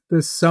there's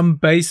some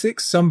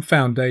basics, some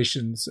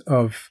foundations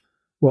of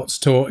what's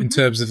taught in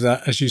terms of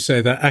that, as you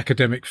say, that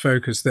academic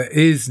focus that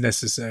is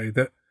necessary,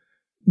 that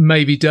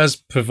maybe does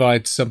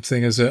provide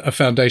something as a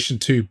foundation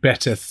to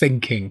better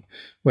thinking,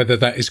 whether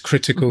that is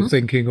critical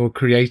thinking or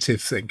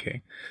creative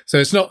thinking. So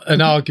it's not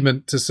an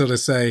argument to sort of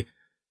say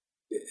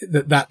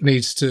that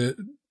needs to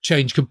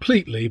change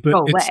completely, but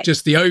it's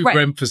just the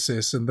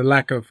overemphasis and the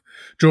lack of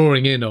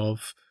drawing in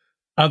of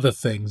other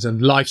things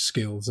and life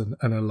skills and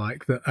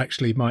alike that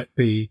actually might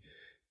be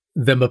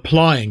them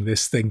applying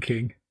this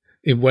thinking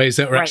in ways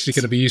that are actually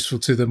going to be useful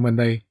to them when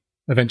they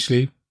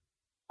eventually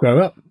grow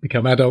up,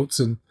 become adults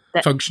and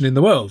function in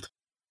the world.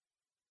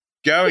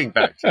 Going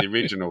back to the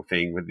original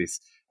thing with this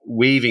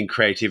weaving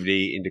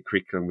creativity into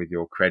curriculum with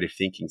your creative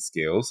thinking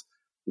skills,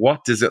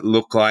 what does it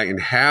look like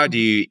and how do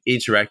you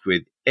interact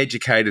with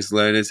educators,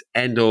 learners,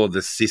 and or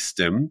the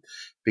system?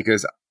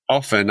 Because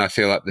often I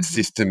feel like the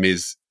system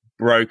is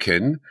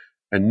broken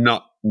and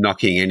not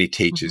knocking any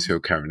teachers who are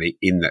currently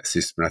in that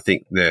system. I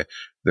think the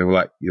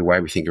way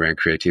we think around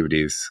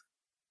creativity is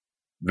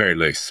very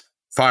loose.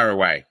 Fire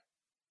away.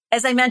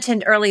 As I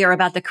mentioned earlier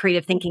about the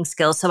creative thinking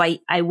skills, so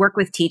I work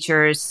with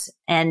teachers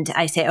and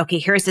I say, okay,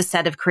 here's a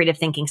set of creative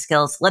thinking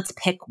skills. Let's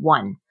pick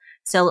one.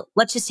 So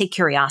let's just take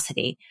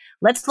curiosity.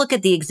 Let's look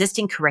at the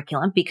existing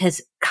curriculum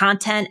because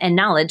content and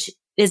knowledge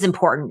is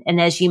important. And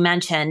as you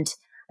mentioned,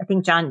 I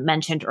think John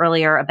mentioned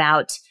earlier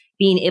about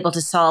being able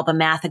to solve a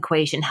math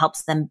equation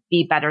helps them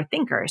be better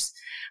thinkers.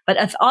 But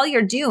if all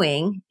you're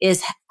doing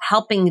is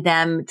helping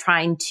them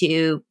trying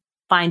to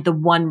find the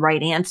one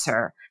right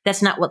answer,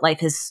 that's not what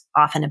life is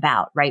often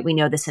about, right? We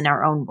know this in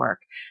our own work,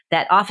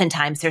 that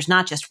oftentimes there's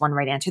not just one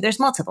right answer, there's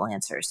multiple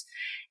answers.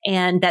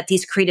 And that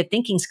these creative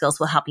thinking skills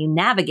will help you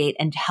navigate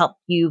and help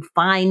you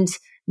find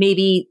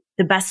maybe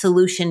the best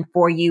solution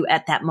for you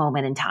at that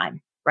moment in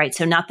time, right?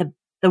 So not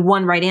the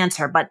one right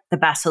answer, but the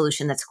best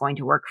solution that's going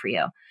to work for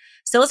you.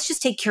 So let's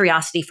just take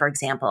curiosity, for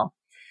example.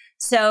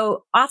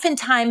 So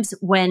oftentimes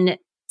when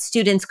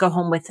students go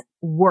home with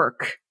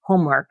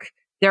homework,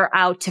 they're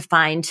out to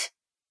find,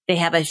 they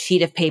have a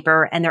sheet of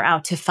paper and they're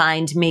out to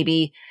find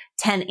maybe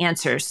 10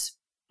 answers.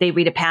 They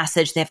read a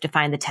passage, they have to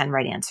find the 10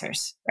 right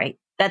answers, right?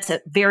 That's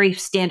a very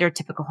standard,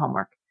 typical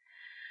homework.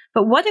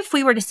 But what if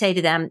we were to say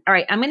to them, all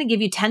right, I'm going to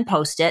give you 10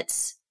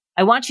 Post-its.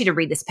 I want you to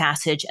read this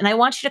passage and I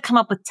want you to come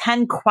up with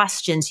 10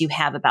 questions you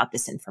have about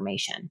this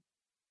information.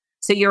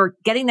 So you're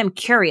getting them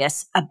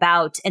curious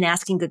about and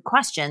asking good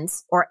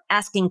questions or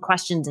asking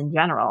questions in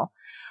general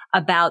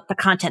about the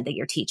content that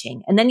you're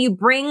teaching. And then you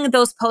bring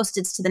those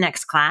Post-its to the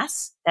next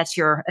class. That's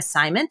your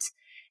assignment.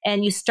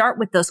 And you start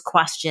with those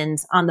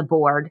questions on the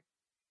board.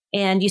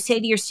 And you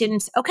say to your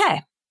students,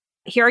 okay,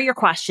 here are your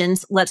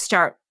questions. Let's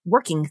start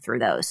working through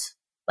those.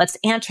 Let's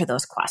answer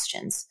those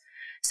questions.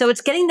 So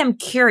it's getting them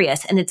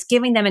curious and it's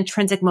giving them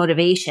intrinsic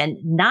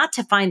motivation, not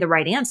to find the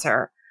right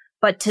answer,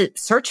 but to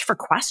search for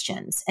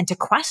questions and to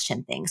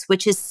question things,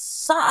 which is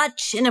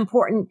such an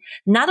important,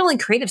 not only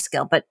creative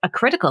skill, but a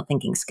critical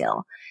thinking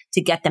skill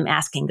to get them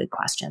asking good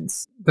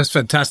questions. That's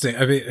fantastic.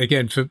 I mean,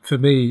 again, for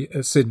me,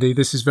 Cyndi,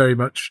 this is very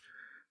much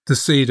the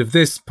seed of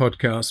this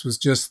podcast was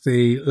just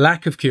the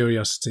lack of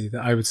curiosity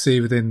that I would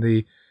see within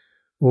the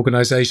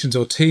organizations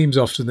or teams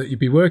often that you'd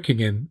be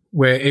working in,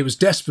 where it was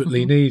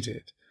desperately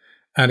needed.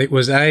 And it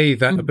was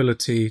that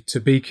ability to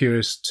be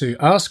curious, to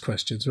ask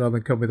questions rather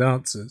than come with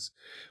answers.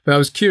 But I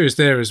was curious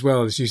there as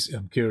well, as you said,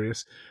 I'm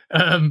curious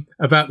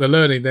about the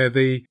learning there.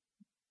 The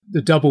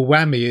double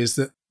whammy is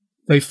that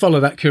they follow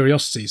that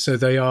curiosity. So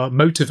they are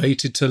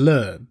motivated to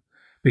learn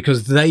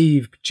because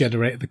they've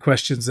generated the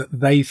questions that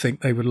they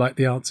think they would like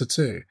the answer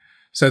to.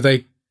 So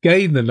they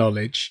gain the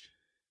knowledge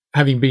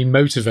having been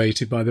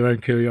motivated by their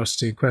own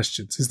curiosity and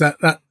questions. Is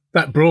that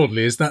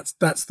broadly,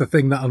 that's the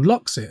thing that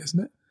unlocks it,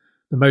 isn't it?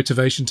 The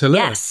motivation to learn.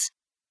 Yes,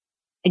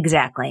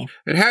 exactly.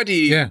 And how do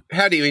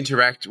you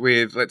interact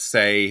with, let's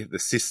say, the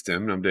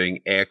system? I'm doing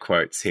air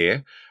quotes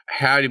here.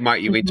 How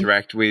might you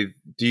interact with?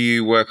 Do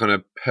you work on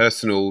a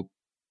personal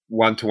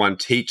one-to-one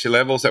teacher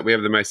levels that we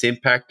have the most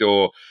impact,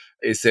 or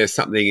is there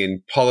something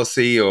in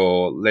policy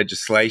or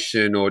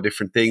legislation or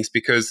different things?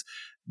 Because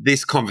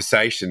this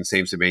conversation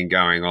seems to have been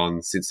going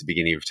on since the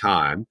beginning of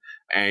time.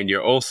 And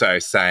you're also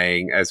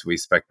saying, as we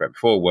spoke about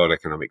before, World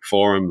Economic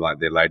Forum, like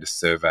their latest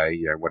survey,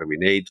 what do we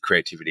need?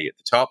 Creativity at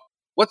the top.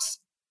 What's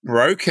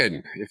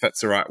broken, if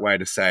that's the right way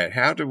to say it?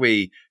 How do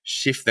we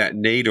shift that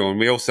needle? And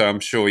we also, I'm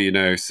sure you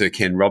know Sir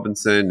Ken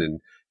Robinson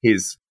and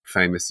his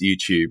famous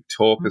YouTube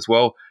talk as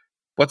well.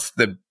 What's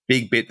the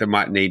big bit that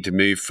might need to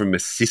move from a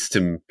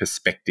system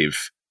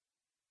perspective?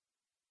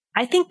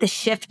 I think the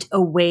shift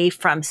away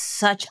from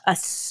such a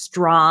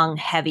strong,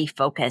 heavy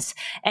focus.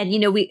 And,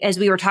 as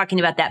we were talking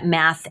about that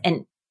math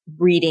and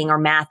reading, or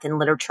math and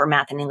literature,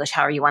 math and English,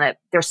 however you want to,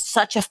 there's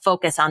such a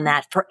focus on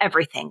that for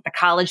everything. The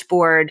College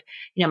Board,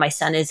 my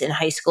son is in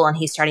high school and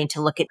he's starting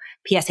to look at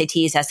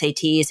PSATs,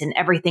 SATs, and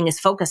everything is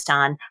focused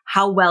on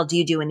how well do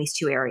you do in these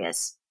two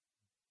areas.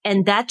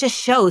 And that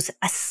just shows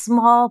a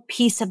small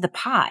piece of the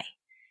pie.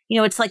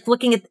 It's like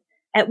looking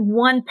at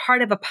one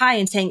part of a pie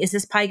and saying, is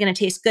this pie going to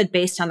taste good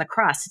based on the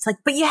crust? It's like,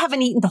 but you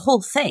haven't eaten the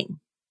whole thing,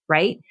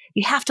 right?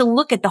 You have to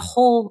look at the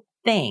whole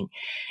thing.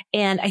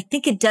 And I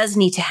think it does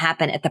need to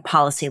happen at the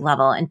policy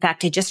level. In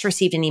fact, I just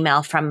received an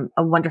email from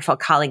a wonderful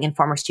colleague and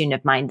former student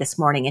of mine this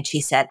morning. And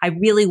she said, I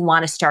really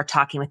want to start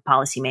talking with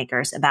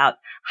policymakers about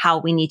how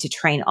we need to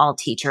train all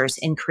teachers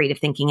in creative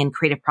thinking and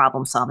creative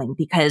problem solving,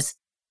 because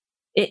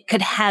it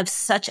could have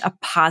such a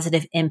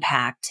positive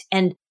impact.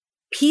 And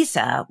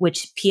PISA,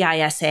 which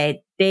PISA,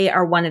 they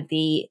are one of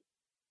the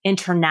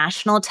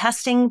international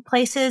testing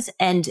places,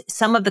 and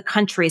some of the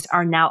countries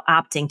are now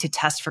opting to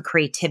test for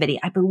creativity,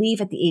 I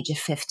believe at the age of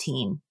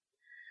 15.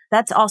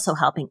 That's also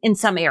helping in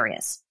some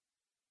areas.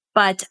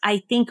 But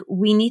I think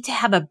we need to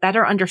have a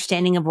better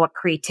understanding of what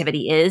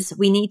creativity is.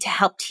 We need to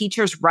help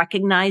teachers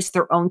recognize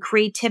their own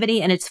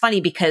creativity. And it's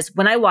funny because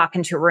when I walk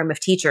into a room of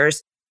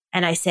teachers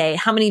and I say,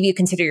 how many of you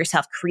consider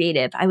yourself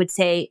creative? I would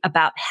say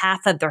about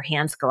half of their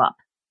hands go up.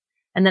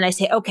 And then I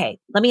say, okay,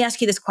 let me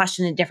ask you this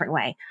question in a different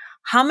way.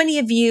 How many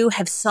of you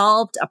have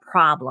solved a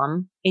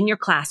problem in your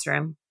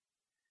classroom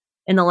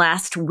in the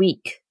last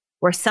week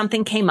where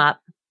something came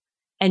up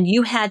and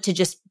you had to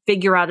just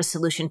figure out a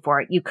solution for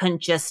it? You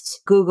couldn't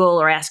just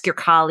Google or ask your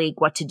colleague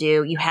what to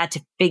do. You had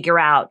to figure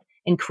out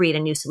and create a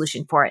new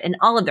solution for it. And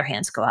all of their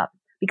hands go up,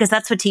 because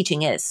that's what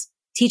teaching is.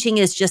 Teaching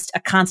is just a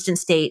constant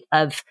state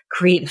of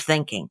creative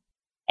thinking.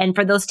 And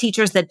for those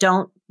teachers that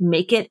don't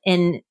make it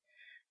in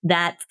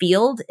that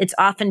field, it's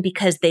often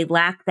because they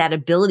lack that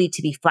ability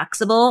to be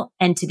flexible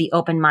and to be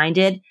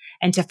open-minded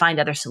and to find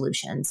other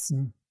solutions,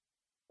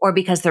 or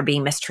because they're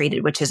being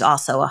mistreated, which is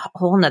also a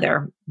whole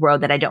nother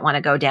road that I don't want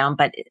to go down.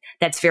 But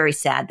that's very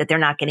sad that they're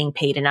not getting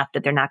paid enough,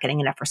 that they're not getting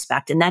enough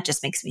respect. And that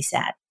just makes me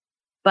sad.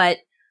 But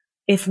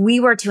if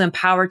we were to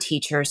empower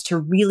teachers to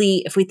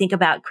really, if we think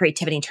about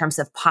creativity in terms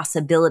of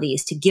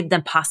possibilities, to give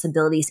them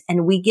possibilities,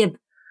 and we give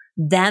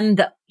them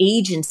the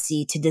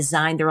agency to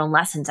design their own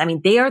lessons. I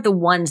mean, they are the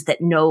ones that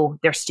know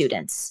their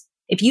students.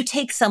 If you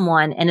take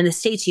someone, and in the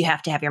States, you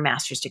have to have your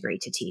master's degree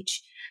to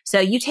teach. So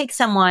you take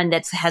someone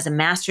that has a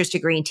master's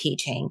degree in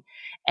teaching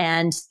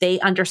and they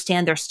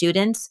understand their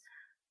students,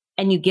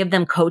 and you give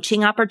them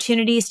coaching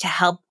opportunities to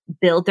help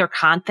build their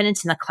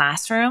confidence in the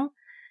classroom.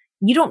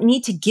 You don't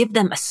need to give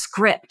them a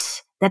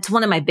script. That's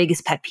one of my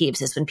biggest pet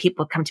peeves, is when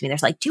people come to me, they're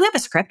like, do you have a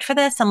script for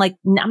this? I'm like,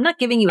 no, I'm not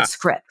giving you a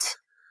script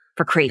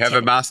for creativity. You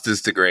have a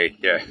master's degree,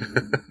 yeah.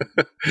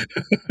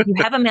 You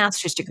have a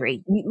master's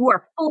degree. You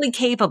are fully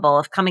capable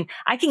of coming.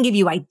 I can give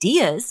you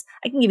ideas.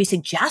 I can give you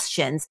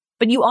suggestions,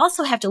 but you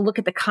also have to look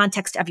at the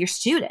context of your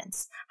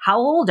students. How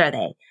old are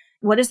they?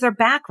 What is their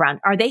background?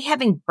 Are they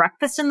having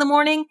breakfast in the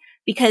morning?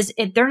 Because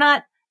if they're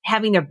not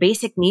having their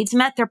basic needs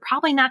met, they're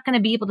probably not going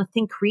to be able to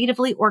think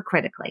creatively or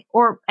critically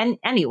or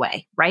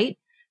anyway, right?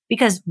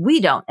 Because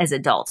we don't, as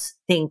adults,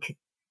 think,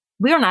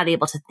 we're not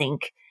able to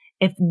think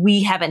if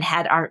we haven't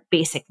had our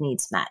basic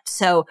needs met.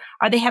 So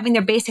are they having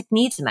their basic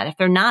needs met? If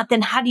they're not,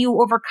 then how do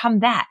you overcome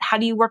that? How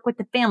do you work with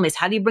the families?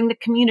 How do you bring the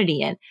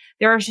community in?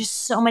 There are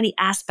just so many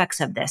aspects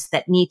of this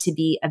that need to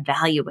be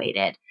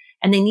evaluated,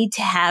 and they need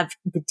to have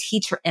the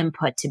teacher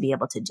input to be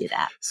able to do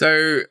that.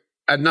 So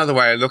another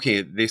way of looking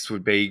at this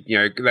would be,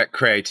 that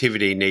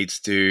creativity needs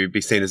to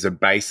be seen as a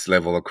base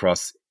level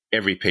across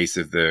every piece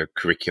of the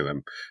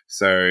curriculum.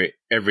 So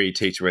every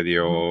teacher, whether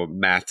you're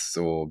maths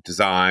or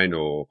design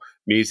or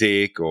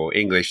music or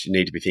English, you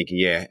need to be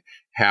thinking,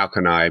 how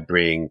can I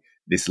bring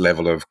this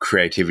level of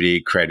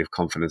creativity, creative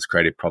confidence,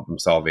 creative problem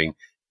solving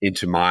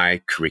into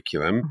my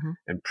curriculum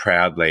and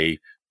proudly,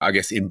 I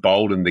guess,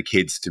 embolden the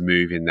kids to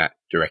move in that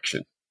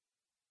direction.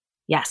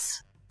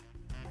 Yes.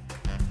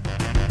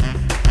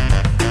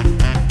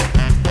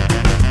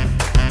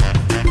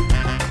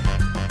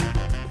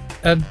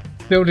 And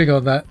building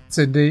on that,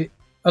 Cyndi,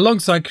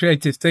 alongside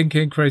creative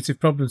thinking, creative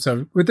problem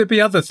solving, would there be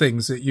other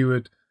things that you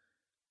would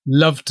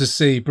love to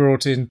see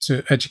brought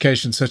into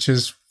education, such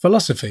as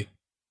philosophy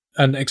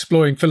and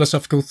exploring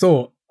philosophical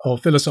thought or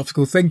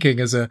philosophical thinking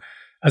as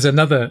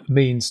another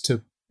means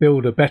to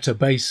build a better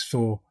base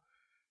for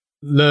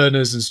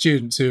learners and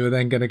students who are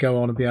then going to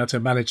go on and be able to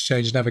manage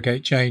change,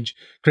 navigate change,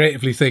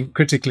 creatively think,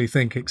 critically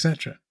think,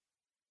 etc.?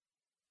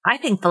 I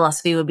think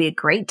philosophy would be a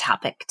great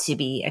topic to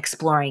be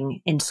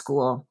exploring in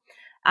school.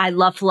 I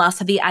love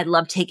philosophy. I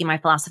love taking my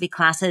philosophy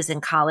classes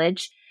in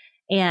college,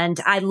 and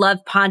I love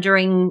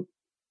pondering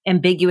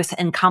ambiguous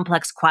and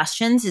complex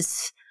questions.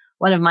 It's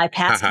one of my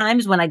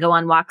pastimes when I go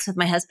on walks with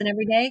my husband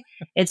every day.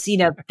 It's,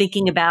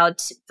 thinking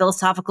about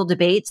philosophical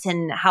debates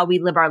and how we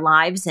live our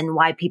lives and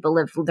why people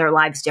live their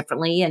lives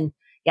differently. And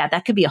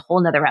that could be a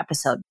whole nother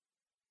episode.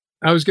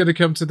 I was going to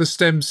come to the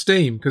STEM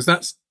STEAM, because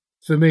that's,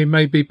 for me,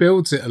 maybe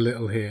builds it a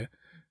little here,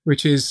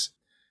 which is,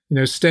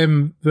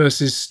 STEM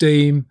versus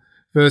STEAM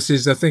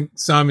versus, I think,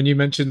 Simon, you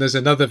mentioned there's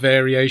another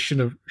variation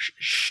of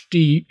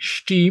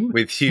STEAM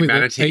with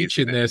humanity, with an H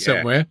in there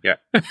somewhere. Yeah.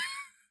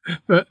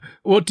 But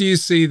what do you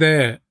see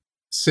there,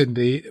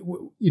 Cyndi?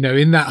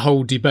 In that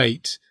whole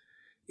debate,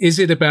 is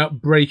it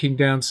about breaking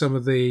down some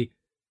of the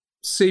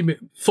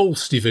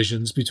false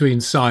divisions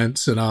between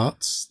science and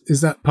arts?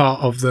 Is that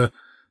part of the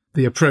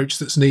approach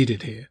that's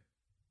needed here?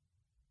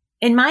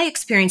 In my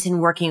experience in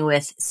working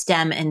with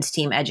STEM and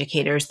STEAM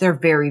educators, they're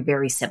very,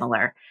 very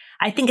similar.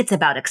 I think it's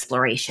about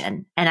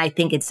exploration, and I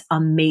think it's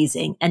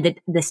amazing. And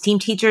the STEAM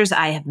teachers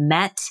I have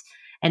met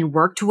and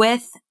worked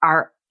with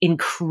are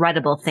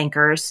incredible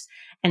thinkers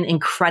and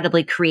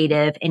incredibly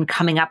creative in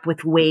coming up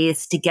with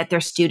ways to get their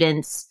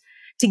students,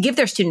 to give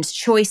their students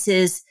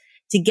choices,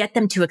 to get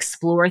them to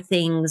explore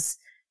things,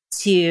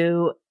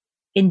 to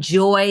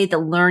enjoy the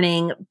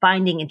learning,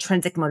 finding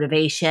intrinsic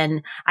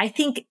motivation. I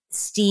think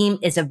STEAM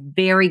is a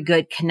very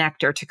good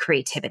connector to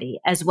creativity,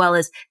 as well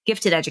as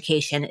gifted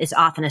education is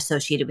often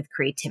associated with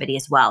creativity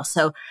as well.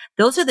 So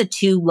those are the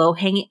two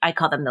I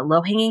call them the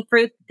low-hanging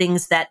fruit,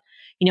 things that,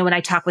 when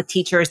I talk with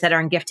teachers that are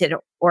in gifted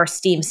or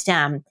STEAM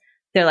STEM,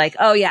 they're like,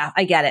 oh yeah,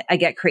 I get it. I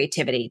get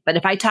creativity. But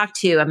if I talk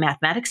to a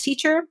mathematics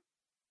teacher,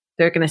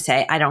 they're going to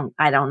say, I don't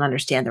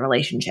understand the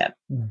relationship.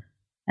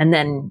 And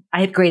then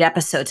I have great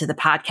episodes of the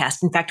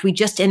podcast. In fact, we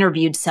just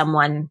interviewed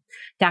someone,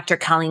 Dr.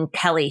 Colleen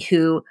Kelly,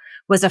 who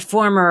was a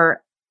former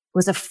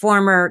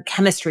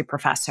chemistry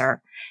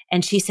professor.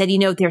 And she said,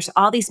 there's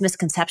all these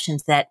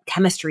misconceptions that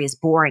chemistry is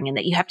boring and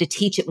that you have to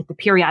teach it with the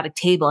periodic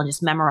table and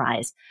just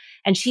memorize.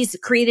 And she's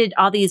created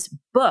all these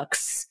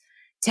books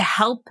to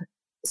help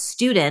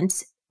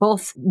students,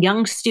 both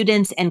young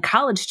students and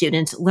college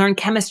students, learn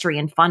chemistry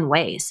in fun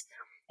ways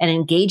and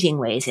engaging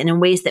ways, and in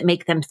ways that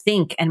make them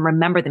think and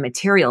remember the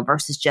material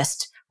versus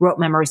just rote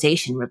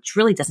memorization, which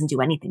really doesn't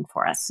do anything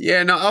for us.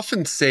 Yeah, and I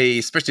often see,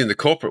 especially in the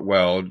corporate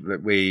world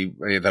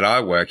that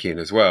I work in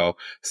as well,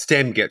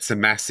 STEM gets a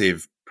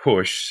massive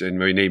push, and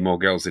we need more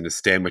girls into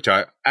STEM, which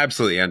I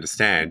absolutely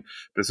understand.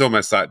 But it's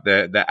almost like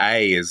the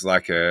A is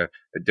like a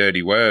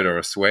dirty word or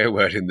a swear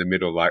word in the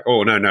middle, like,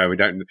 oh no, we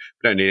don't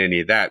need any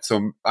of that.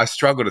 So I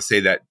struggle to see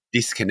that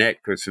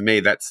disconnect, because for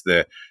me that's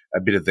a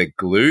bit of the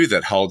glue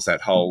that holds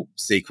that whole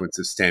sequence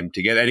of STEM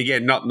together. And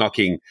again, not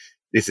knocking,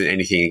 this isn't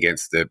anything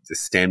against the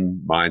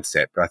STEM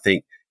mindset, but I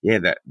think,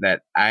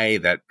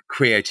 that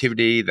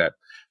creativity, that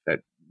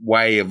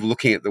way of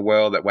looking at the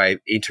world, that way of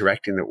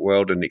interacting with the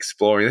world and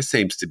exploring, this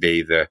seems to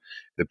be the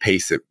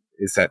piece that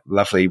is that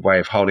lovely way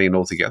of holding it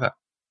all together.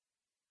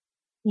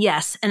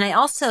 Yes. And I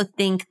also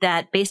think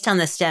that based on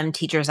the STEM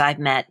teachers I've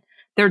met,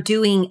 they're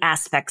doing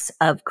aspects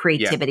of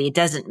creativity. It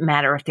doesn't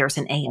matter if there's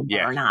an A in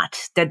there or not,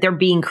 that they're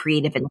being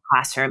creative in the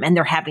classroom and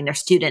they're having their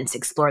students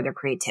explore their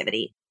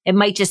creativity. It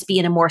might just be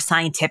in a more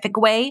scientific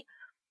way,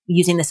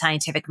 using the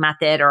scientific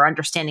method or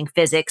understanding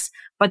physics,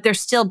 but they're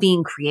still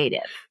being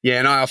creative. Yeah,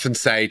 and I often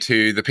say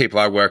to the people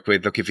I work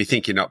with, look, if you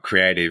think you're not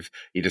creative,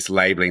 you're just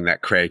labeling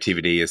that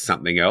creativity as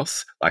something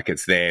else, like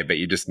it's there, but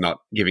you're just not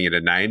giving it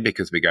a name,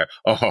 because we go,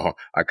 oh,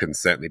 I can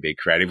certainly be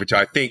creative, which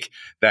I think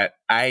that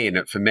A in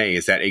it for me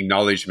is that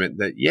acknowledgement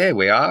that,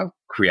 we are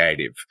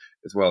creative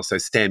as well. So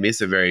STEM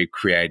is a very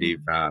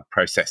creative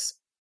process.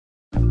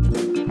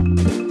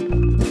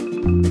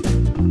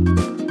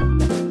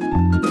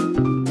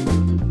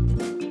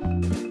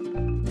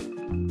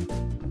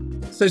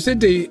 So,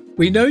 Cyndi,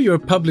 we know you're a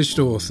published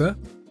author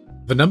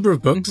of a number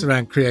of books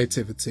around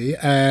creativity,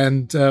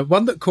 and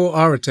one that caught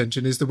our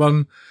attention is the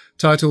one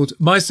titled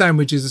My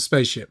Sandwich is a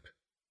Spaceship,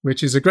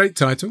 which is a great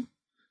title.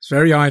 It's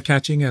very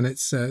eye-catching and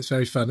it's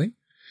very funny.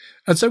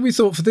 And so we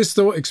thought for this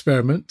thought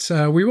experiment,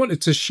 we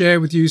wanted to share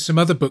with you some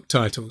other book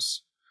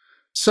titles,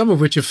 some of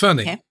which are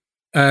funny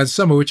and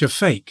some of which are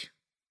fake.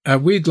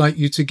 We'd like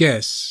you to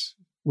guess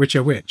which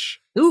are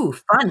which. Ooh,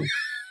 fun.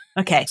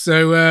 Okay.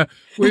 So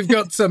we've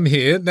got some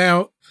here.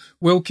 Now,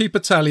 we'll keep a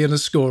tally and a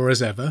score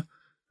as ever.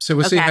 So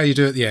we'll see how you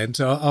do at the end.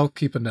 I'll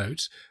keep a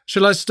note.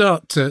 Shall I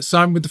start,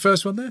 Simon, with the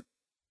first one there?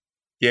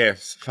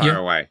 Yes, fire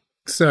away.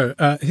 So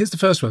here's the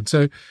first one.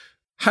 So,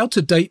 how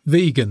to date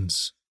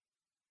vegans?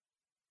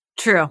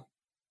 True.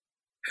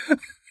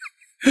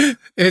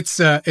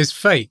 It's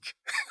fake.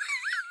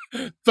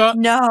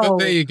 But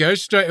there you go.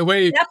 Straight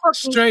away,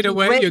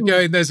 you're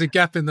going, there's a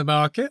gap in the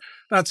market.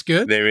 That's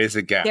good. There is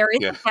a gap. There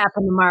is a gap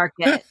in the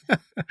market.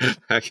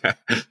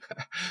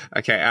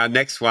 Okay. Our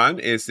next one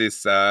is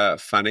this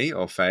funny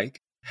or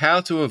fake.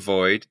 How to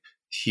avoid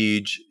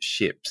huge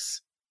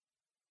ships.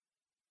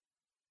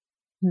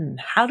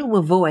 How to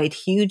avoid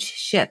huge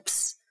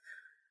ships.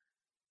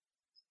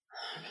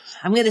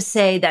 I'm going to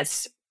say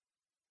that's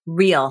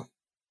real.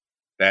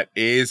 That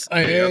is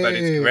real. That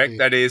is correct.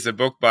 That is a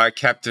book by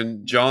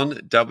Captain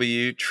John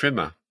W.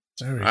 Trimmer.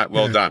 Right,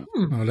 well done.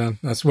 Well done.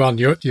 That's one.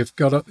 You're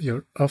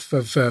off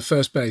of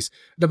first base.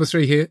 Number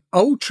 3 here.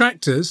 Old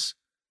tractors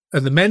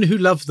and the men who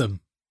love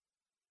them.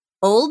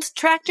 Old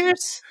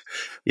tractors?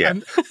 Yeah.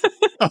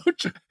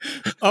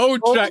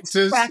 Old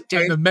tractors and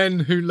the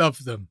men who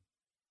love them.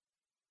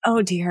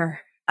 Oh,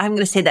 dear. I'm going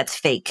to say that's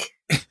fake.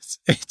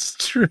 It's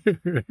true.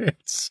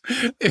 It's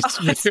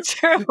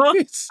true.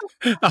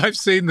 I've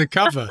seen the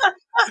cover.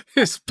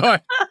 It's by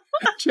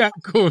a chap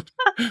called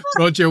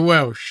Roger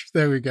Welsh.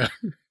 There we go.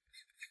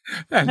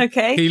 And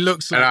okay. He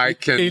looks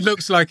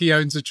like he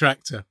owns a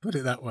tractor. Put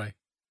it that way.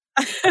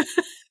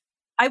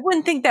 I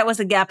wouldn't think that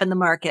was a gap in the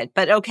market,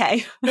 but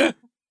okay.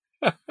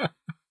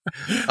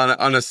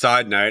 On a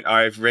side note,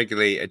 I've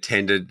regularly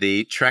attended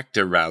the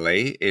tractor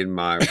rally in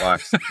my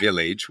wife's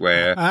village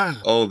where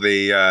all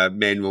the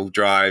men will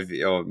drive,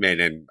 or men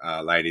and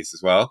ladies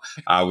as well,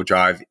 will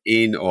drive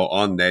in or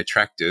on their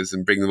tractors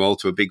and bring them all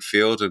to a big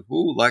field. And,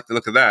 like the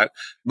look of that.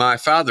 My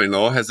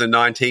father-in-law has a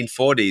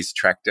 1940s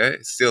tractor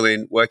still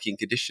in working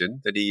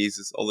condition that he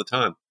uses all the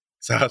time.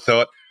 So I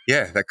thought,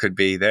 that could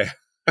be there.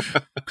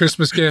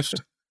 Christmas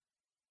gift.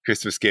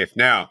 Christmas gift.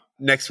 Now,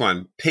 next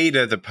one,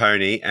 Peter the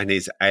Pony and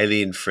his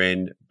alien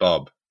friend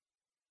Bob.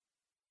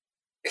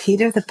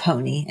 Peter the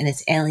Pony and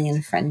his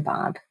alien friend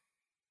Bob.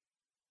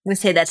 I'm going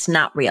to say that's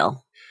not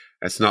real.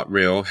 That's not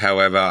real.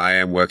 However, I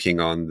am working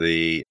on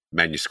the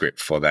manuscript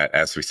for that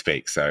as we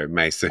speak, so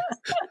may soon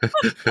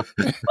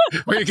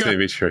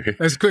be true.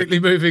 Let's quickly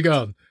moving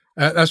on.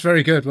 That's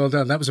very good. Well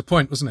done. That was a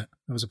point, wasn't it?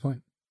 That was a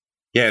point.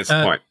 Yeah, it's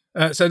a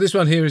point. So this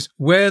one here is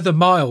where the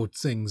mild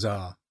things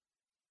are.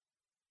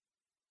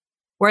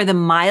 Where the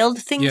mild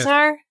things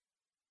are?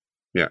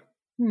 Yeah.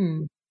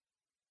 I'm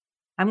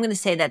going to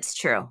say that's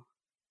true.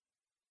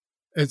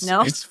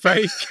 It's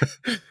fake.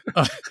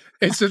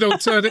 It's an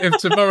alternative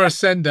to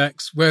Morris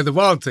Sendak's Where the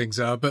Wild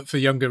Things Are, but for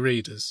younger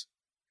readers.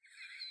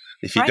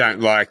 If you don't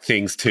like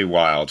things too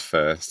wild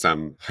for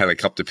some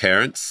helicopter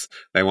parents,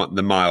 they want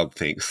the mild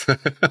things.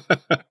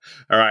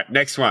 All right,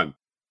 next one.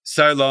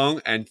 So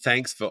long and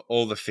thanks for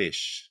all the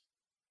fish.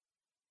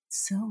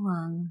 So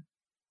long.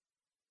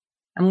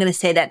 I'm going to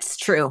say that's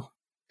true.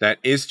 That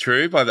is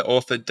true, by the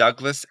author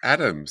Douglas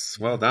Adams.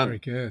 Well done. Very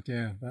good,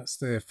 yeah. That's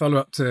the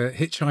follow-up to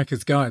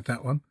Hitchhiker's Guide,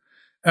 that one.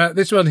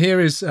 This one here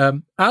is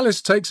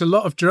Alice takes a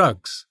lot of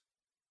drugs.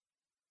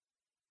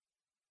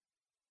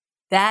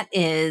 That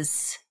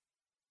is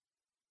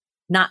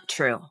not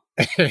true.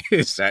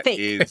 That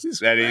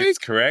is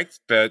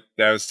correct, but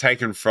that was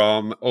taken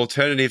from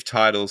alternative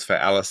titles for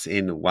Alice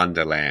in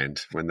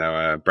Wonderland when they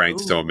were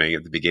brainstorming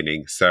at the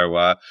beginning.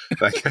 So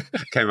they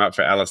came up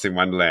for Alice in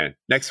Wonderland.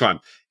 Next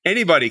one.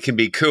 Anybody can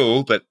be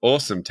cool, but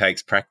awesome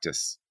takes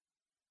practice.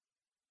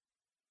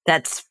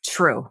 That's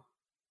true.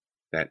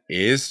 That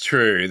is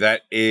true.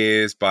 That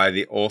is by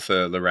the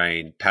author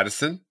Lorraine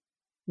Patterson.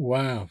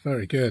 Wow,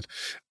 very good.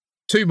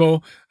 2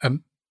 more.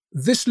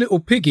 This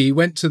little piggy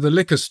went to the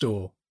liquor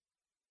store.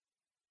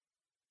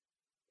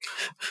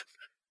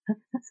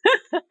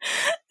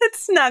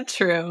 That's not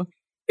true.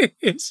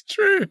 It's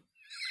true.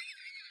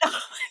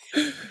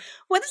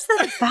 What is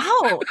that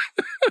about?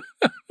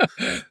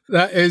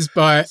 That is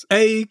by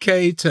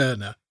A.K.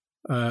 Turner.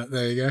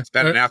 There you go. It's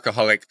about an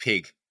alcoholic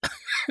pig.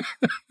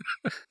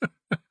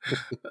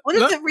 What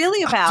is it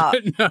really about? I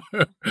don't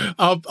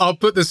know. I'll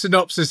put the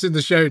synopsis in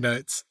the show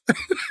notes.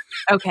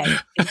 Okay.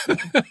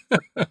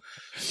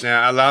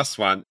 Now, our last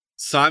one.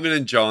 Simon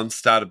and John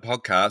start a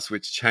podcast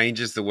which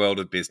changes the world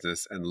of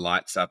business and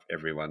lights up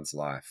everyone's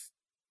life.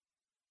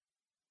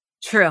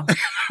 True.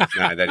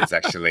 No, that is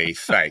actually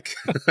fake.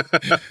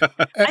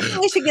 I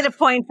think we should get a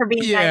point for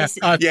being nice.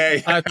 I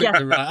think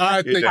you're right.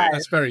 I think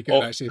that's very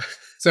good, actually.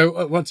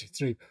 So 1, 2,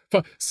 3,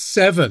 4,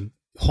 7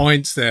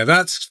 points there.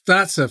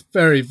 That's a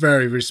very,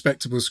 very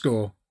respectable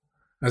score.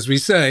 As we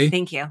say,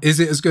 thank you.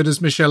 Is it as good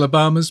as Michelle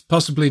Obama's?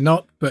 Possibly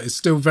not, but it's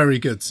still very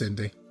good,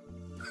 Cyndi.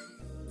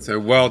 So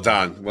well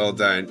done, well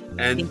done.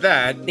 And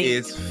that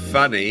is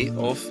funny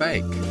or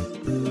fake.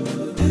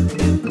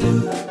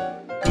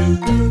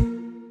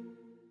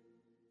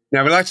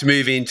 Now, we'd like to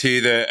move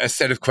into a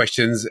set of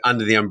questions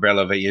under the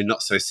umbrella of a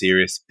not so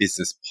serious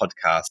business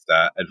podcast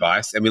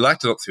advice. And we like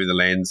to look through the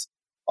lens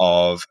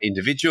of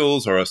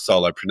individuals or a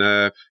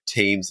solopreneur,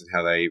 teams and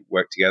how they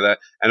work together,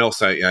 and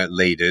also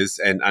leaders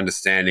and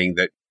understanding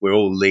that we're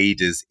all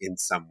leaders in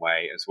some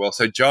way as well.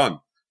 So, John,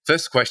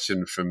 first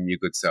question from your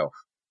good self.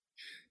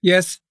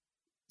 Yes.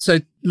 So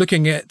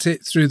looking at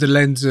it through the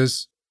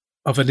lenses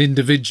of an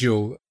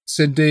individual,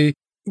 Cyndi,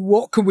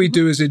 what can we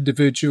do as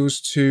individuals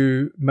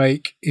to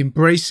make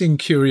embracing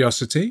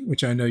curiosity,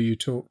 which I know you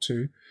talk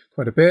to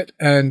quite a bit,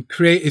 and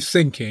creative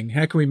thinking,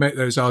 how can we make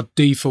those our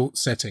default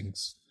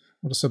settings?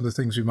 What are some of the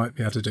things we might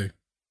be able to do?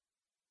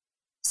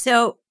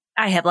 So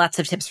I have lots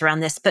of tips around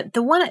this, but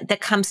the one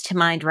that comes to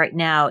mind right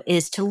now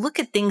is to look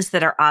at things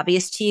that are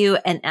obvious to you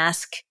and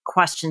ask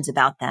questions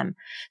about them.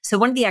 So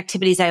one of the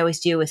activities I always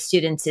do with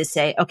students is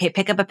say, okay,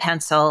 pick up a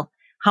pencil.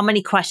 How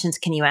many questions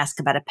can you ask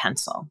about a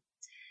pencil?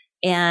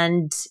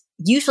 And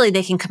usually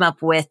they can come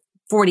up with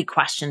 40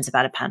 questions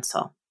about a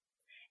pencil.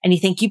 And you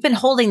think you've been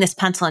holding this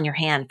pencil in your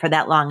hand for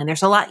that long, and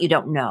there's a lot you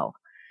don't know.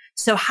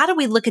 So how do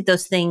we look at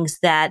those things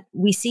that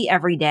we see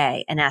every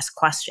day and ask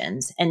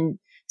questions and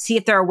see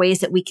if there are ways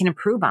that we can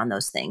improve on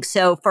those things?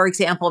 So for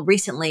example,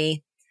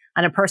 recently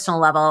on a personal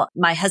level,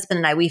 my husband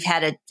and I, we've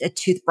had a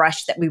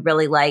toothbrush that we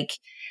really like.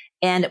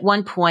 And at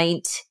one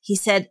point he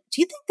said,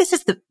 do you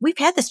think we've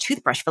had this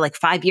toothbrush for like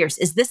 5 years.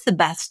 Is this the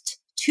best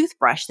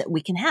toothbrush that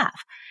we can have?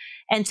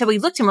 And so we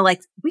looked and we're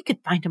like, we could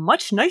find a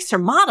much nicer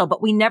model,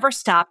 but we never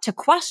stopped to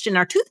question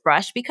our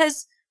toothbrush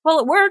because, well,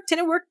 it worked and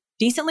it worked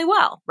decently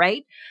well,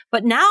 right?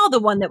 But now the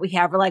one that we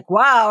have, we're like,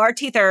 wow, our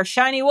teeth are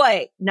shiny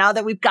white now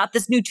that we've got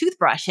this new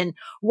toothbrush. And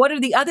what are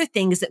the other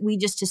things that we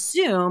just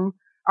assume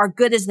are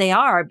good as they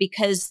are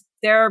because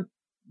they're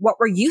what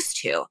we're used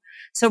to?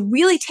 So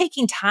really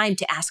taking time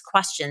to ask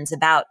questions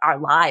about our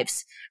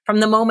lives from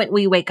the moment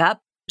we wake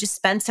up, just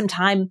spend some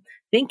time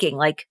thinking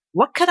like,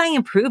 what could I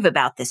improve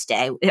about this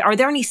day? Are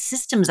there any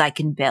systems I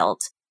can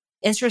build?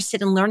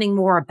 Interested in learning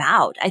more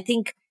about? I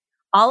think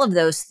all of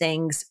those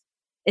things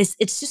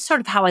it's just sort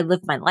of how I live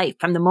my life.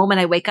 From the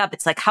moment I wake up,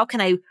 it's like, how can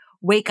I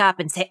wake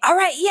up and say, all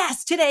right,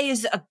 yes, today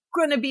is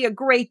going to be a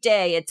great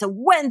day. It's a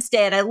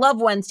Wednesday and I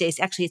love Wednesdays.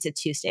 Actually, it's a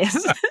Tuesday.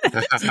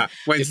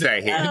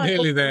 Wednesday.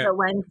 Nearly there. It's a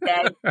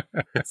Wednesday.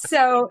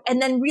 So,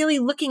 and then really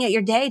looking at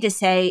your day to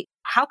say,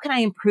 how can I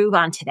improve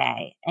on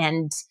today?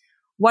 And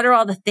what are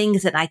all the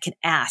things that I can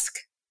ask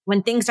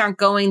when things aren't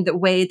going the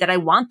way that I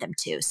want them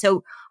to?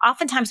 So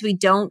oftentimes we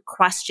don't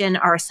question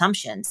our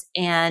assumptions.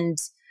 And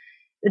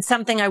it's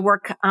something I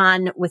work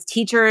on with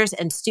teachers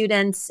and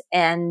students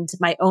and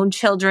my own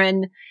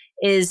children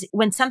is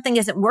when something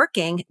isn't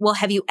working, well,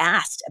 have you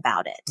asked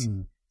about it?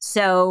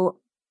 So,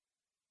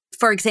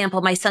 for example,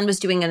 my son was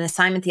doing an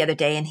assignment the other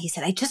day and he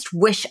said, I just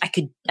wish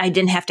I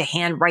didn't have to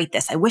hand write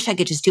this. I wish I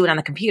could just do it on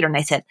the computer. And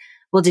I said,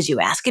 well, did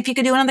you ask if you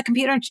could do it on the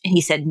computer? And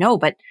he said, no,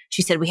 but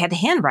she said we had to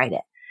hand write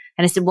it.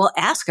 And I said, well,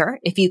 ask her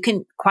if you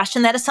can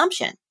question that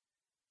assumption.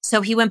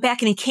 So he went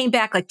back and he came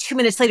back like 2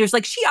 minutes later. He's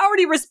like, she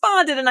already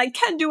responded and I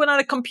can do it on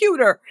a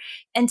computer.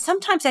 And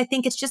sometimes I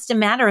think it's just a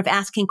matter of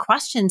asking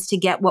questions to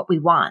get what we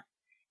want.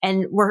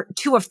 And we're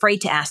too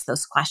afraid to ask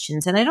those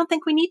questions. And I don't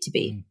think we need to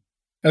be.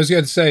 I was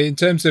going to say, in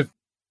terms of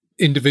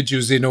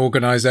individuals in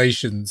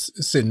organizations,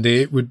 Cyndi,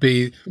 it would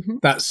be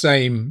that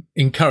same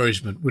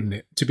encouragement, wouldn't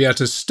it? To be able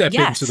to step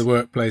into the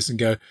workplace and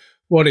go,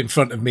 what in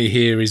front of me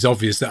here is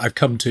obvious that I've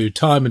come to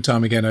time and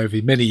time again over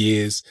many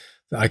years,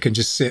 that I can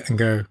just sit and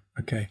go,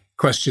 okay,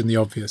 question the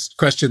obvious,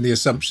 question the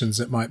assumptions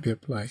that might be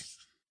at play.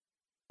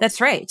 That's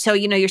right. So,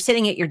 you're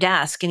sitting at your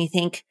desk and you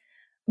think,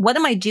 what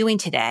am I doing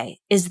today?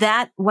 Is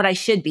that what I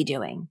should be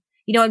doing?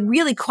 And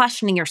really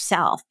questioning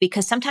yourself,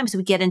 because sometimes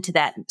we get into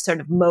that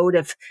sort of mode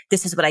of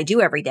this is what I do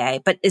every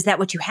day, but is that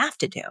what you have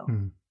to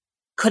do?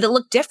 Could it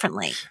look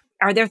differently?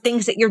 Are there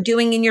things that you're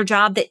doing in your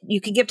job that you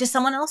could give to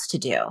someone else to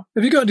do?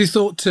 Have you got any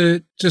thought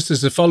to, just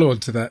as a follow-on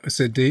to that,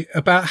 Cyndi,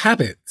 about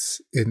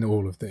habits in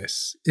all of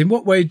this? In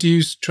what way do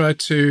you try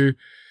to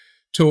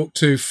talk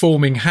to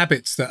forming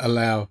habits that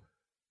allow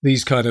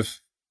these kind of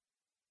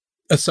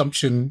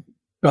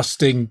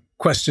assumption-busting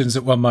questions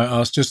that one might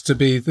ask just to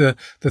be the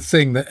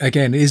thing that,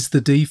 again, is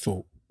the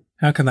default?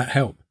 How can that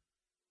help?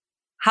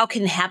 How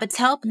can habits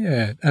help?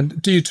 Yeah.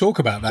 And do you talk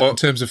about that in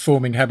terms of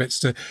forming habits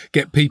to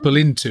get people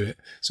into it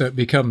so it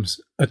becomes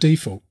a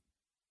default?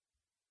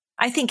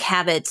 I think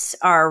habits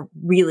are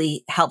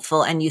really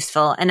helpful and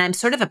useful. And I'm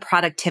sort of a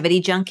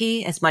productivity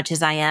junkie as much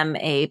as I am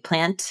a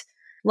plant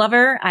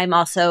lover. I'm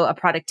also a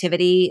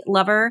productivity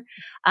lover.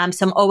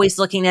 So I'm always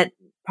looking at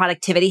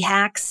productivity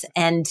hacks.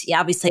 And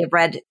obviously I've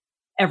read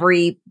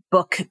every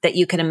book that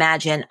you can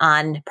imagine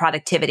on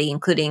productivity,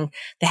 including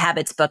the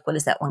Habits book. What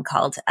is that one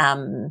called?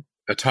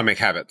 Atomic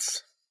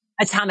Habits.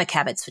 Atomic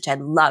Habits, which I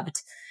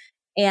loved.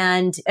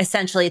 And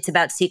essentially it's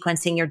about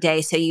sequencing your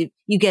day. So you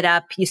get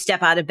up, you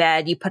step out of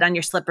bed, you put on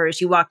your slippers,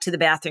 you walk to the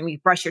bathroom, you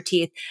brush your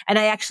teeth. And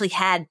I actually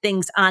had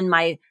things on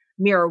my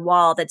mirror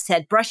wall that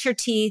said, brush your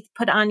teeth,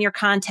 put on your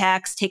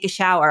contacts, take a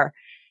shower.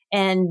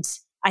 And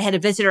I had a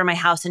visitor in my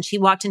house and she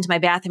walked into my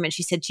bathroom and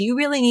she said, "Do you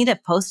really need a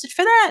Post-it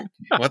for that?"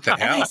 What the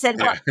hell? And I said,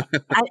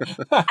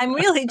 "Well, I'm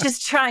really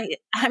just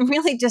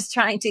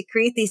trying to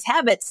create these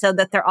habits so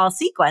that they're all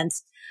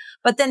sequenced."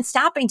 But then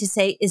stopping to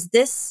say, is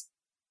this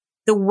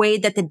the way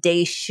that the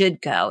day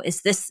should go?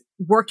 Is this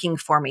working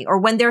for me? Or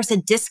when there's a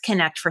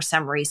disconnect for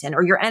some reason,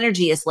 or your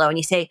energy is low and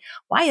you say,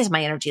 why is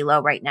my energy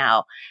low right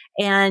now?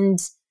 And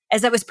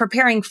as I was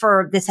preparing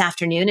for this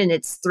afternoon, and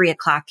it's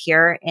 3:00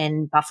 here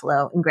in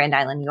Buffalo, in Grand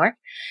Island, New York,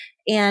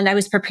 and I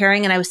was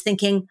preparing and I was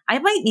thinking, I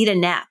might need a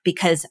nap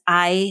because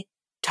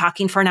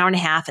talking for an hour and a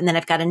half, and then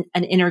I've got an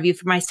interview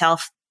for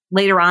myself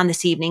later on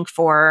this evening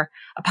for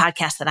a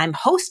podcast that I'm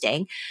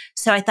hosting.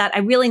 So I thought I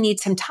really need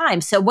some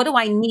time. So what do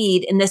I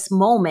need in this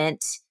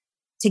moment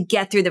to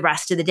get through the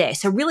rest of the day?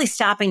 So really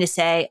stopping to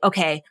say,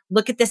 okay,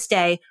 look at this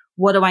day.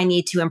 What do I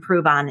need to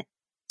improve on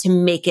to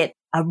make it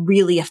a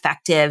really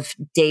effective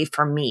day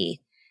for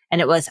me?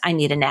 And it was, I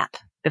need a nap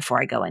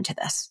before I go into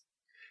this.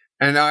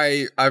 And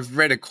I've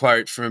read a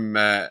quote from,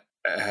 I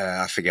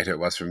forget who it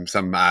was, from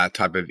some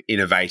type of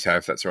innovator,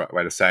 if that's the right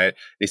way to say it.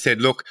 He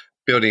said, look,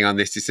 building on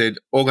this, he said,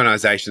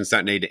 organizations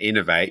don't need to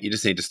innovate. You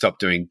just need to stop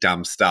doing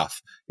dumb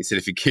stuff. He said,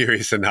 if you're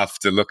curious enough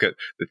to look at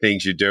the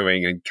things you're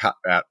doing and cut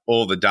out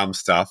all the dumb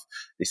stuff,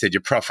 he said,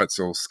 your profits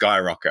will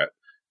skyrocket.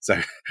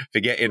 So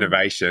forget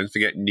innovation,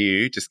 forget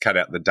new, just cut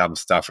out the dumb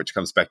stuff, which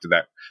comes back to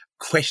that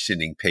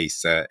questioning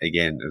piece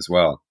again as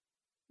well.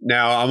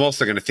 Now, I'm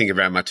also going to think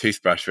around my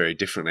toothbrush very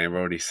differently. I'm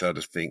already sort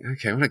of thinking,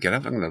 okay, when I get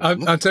up, I'm going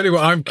to... I'll tell you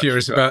what I'm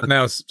curious about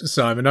now,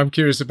 Simon. I'm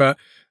curious about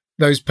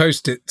those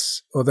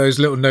Post-its or those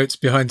little notes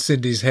behind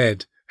Cyndi's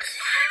head.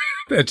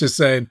 They're just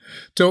saying,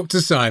 talk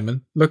to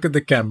Simon, look at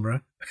the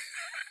camera,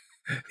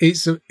 eat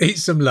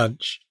some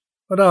lunch.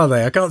 What are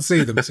they? I can't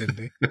see them,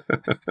 Cyndi.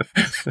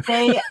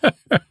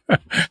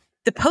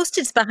 The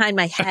Post-its behind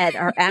my head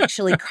are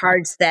actually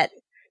cards that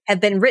have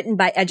been written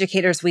by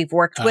educators we've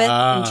worked with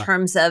in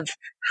terms of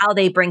how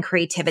they bring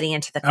creativity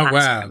into the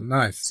classroom. Oh,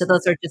 wow. Nice. So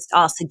those are just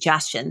all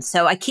suggestions.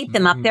 So I keep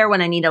them up there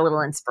when I need a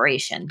little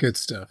inspiration. Good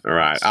stuff. All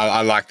right.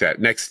 I like that.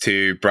 Next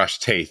to brush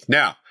teeth.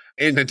 Now,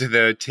 into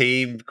the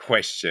team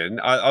question,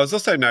 I was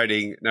also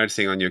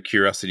noticing on your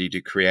Curiosity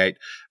to Create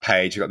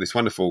page, you've got this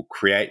wonderful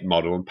create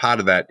model, and part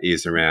of that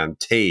is around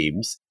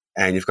teams.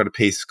 And you've got a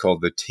piece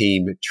called the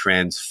Team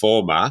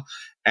Transformer.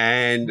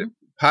 And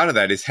part of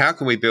that is, how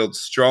can we build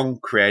strong,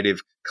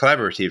 creative,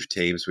 collaborative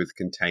teams with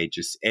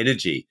contagious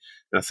energy?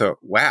 And I thought,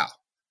 wow,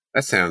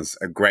 that sounds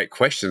a great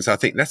question. So I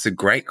think that's a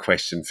great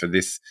question for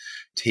this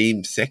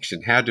team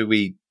section. How do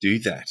we do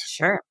that?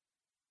 Sure.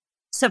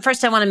 So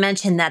first I want to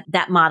mention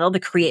that model, the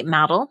Create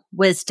model,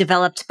 was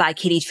developed by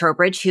Katie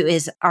Trowbridge, who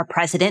is our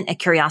president at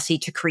Curiosity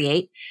to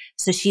Create.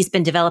 So she's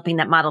been developing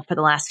that model for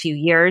the last few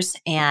years,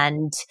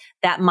 and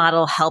that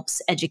model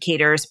helps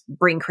educators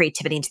bring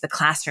creativity into the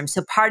classroom.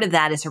 So part of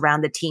that is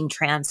around the Team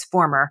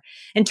Transformer.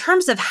 In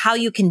terms of how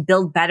you can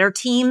build better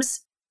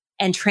teams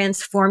and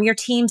transform your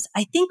teams,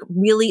 I think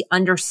really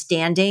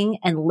understanding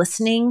and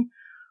listening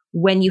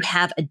when you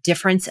have a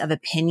difference of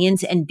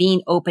opinions and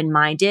being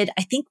open-minded.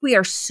 I think we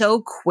are so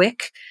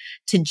quick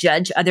to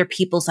judge other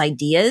people's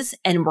ideas,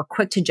 and we're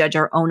quick to judge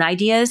our own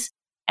ideas.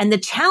 And the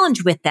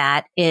challenge with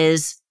that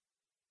is,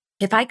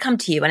 if I come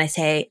to you and I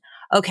say,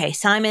 okay,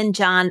 Simon,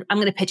 John, I'm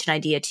going to pitch an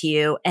idea to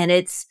you, and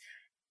it's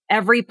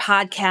every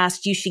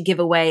podcast you should give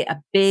away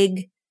a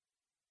big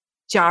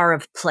jar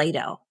of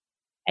Play-Doh.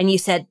 And you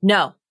said,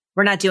 no,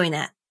 we're not doing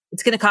that.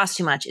 It's going to cost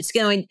too much. It's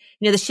going,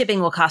 the shipping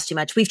will cost too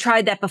much. We've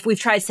tried that before. We've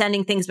tried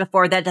sending things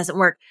before. That doesn't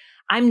work.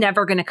 I'm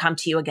never going to come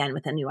to you again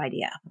with a new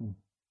idea.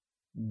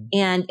 Mm-hmm.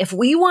 And if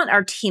we want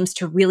our teams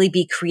to really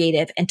be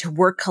creative and to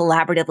work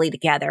collaboratively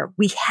together,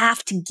 we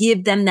have to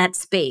give them that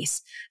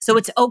space. So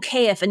it's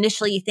okay if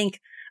initially you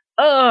think,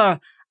 I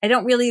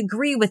don't really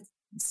agree with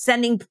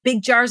sending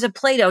big jars of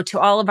Play-Doh to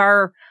all of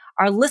our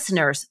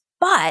listeners.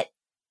 But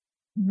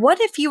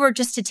what if you were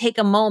just to take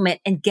a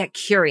moment and get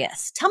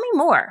curious? Tell me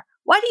more.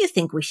 Why do you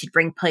think we should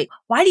bring Play?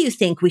 Why do you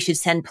think we should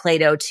send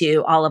Play-Doh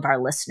to all of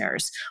our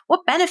listeners?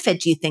 What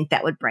benefit do you think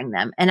that would bring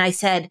them? And I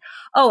said,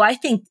 I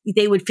think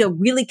they would feel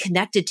really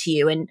connected to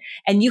you, and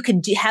you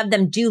could have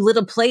them do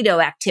little Play-Doh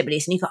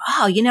activities. And you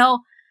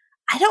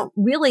go,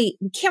 we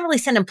can't really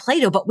send them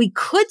Play-Doh, but we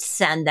could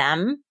send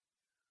them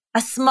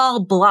a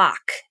small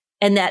block,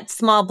 and that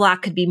small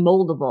block could be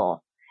moldable.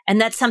 And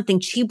that's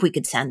something cheap we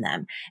could send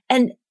them.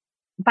 And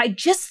by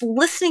just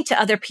listening to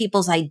other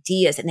people's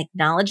ideas and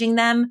acknowledging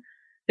them,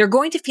 they're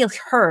going to feel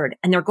heard,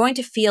 and they're going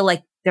to feel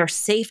like they're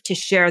safe to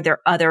share their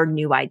other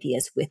new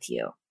ideas with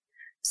you.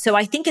 So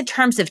I think in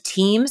terms of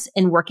teams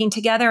and working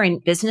together in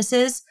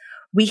businesses,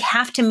 we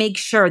have to make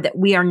sure that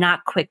we are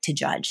not quick to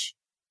judge.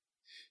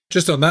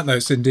 Just on that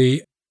note,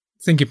 Cyndi,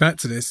 thinking back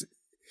to this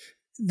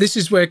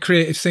is where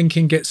creative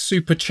thinking gets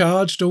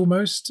supercharged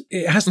almost.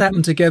 It has to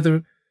happen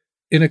together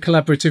in a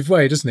collaborative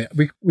way, doesn't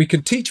it? We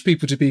can teach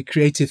people to be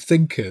creative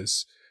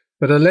thinkers,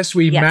 but unless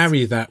we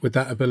marry that with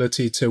that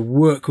ability to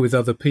work with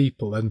other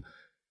people and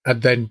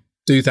then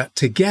do that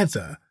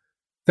together,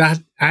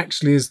 that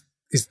actually is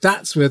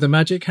that's where the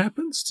magic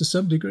happens to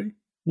some degree.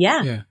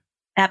 Yeah.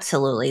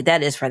 Absolutely.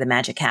 That is where the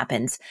magic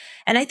happens.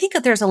 And I think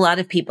that there's a lot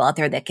of people out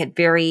there that get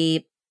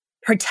very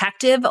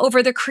protective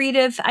over the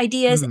creative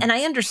ideas. And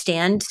I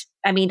understand.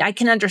 I mean, I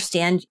can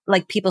understand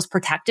like people's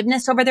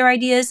protectiveness over their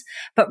ideas,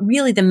 but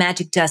really the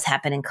magic does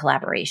happen in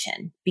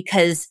collaboration.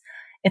 Because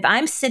if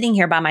I'm sitting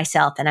here by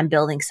myself and I'm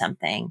building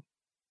something,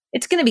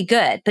 it's going to be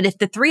good. But if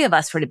the three of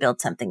us were to build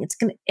something,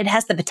 it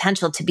has the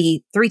potential to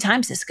be 3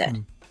 times as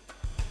good.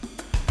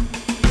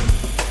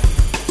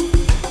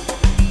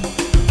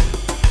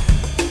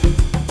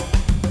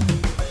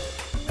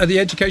 Are the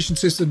education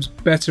systems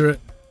better at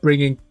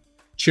bringing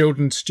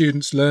children,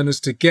 students, learners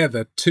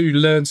together to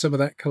learn some of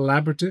that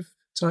collaborative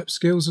type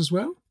skills as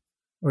well?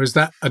 Or is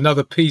that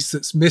another piece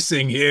that's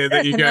missing here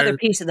that That's another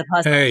piece of the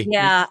puzzle. Hey,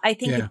 yeah, I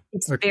think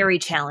it's very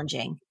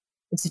challenging.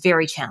 It's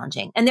very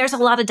challenging. And there's a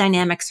lot of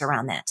dynamics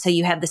around that. So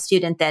you have the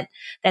student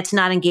that's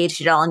not engaged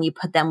at all, and you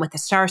put them with a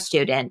star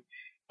student,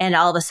 and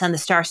all of a sudden the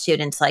star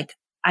student's like,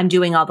 I'm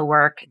doing all the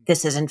work.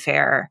 This isn't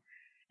fair.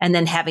 And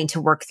then having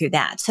to work through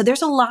that. So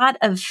there's a lot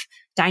of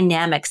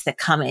dynamics that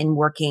come in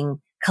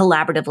working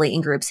collaboratively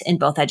in groups in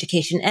both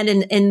education and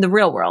in the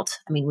real world.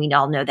 I mean, we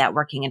all know that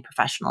working in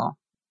professional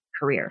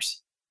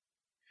careers.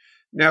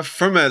 Now,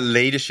 from a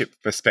leadership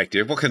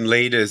perspective, what can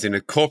leaders in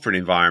a corporate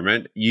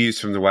environment use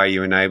from the way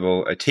you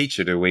enable a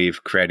teacher to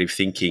weave creative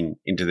thinking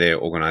into their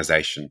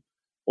organization,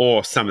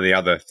 or some of the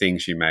other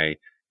things you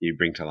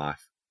bring to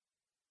life?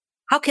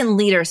 How can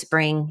leaders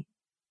bring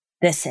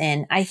this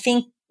in? I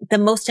think the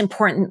most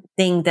important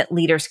thing that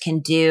leaders can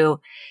do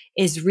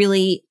is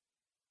really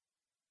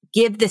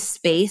give the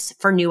space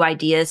for new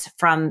ideas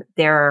from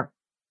the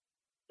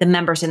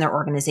members in their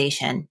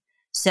organization.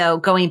 So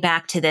going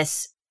back to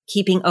this,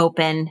 keeping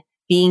open,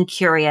 being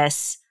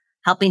curious,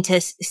 helping to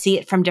see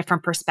it from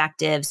different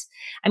perspectives.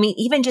 I mean,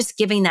 even just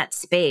giving that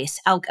space.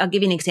 I'll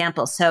give you an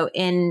example. So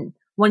in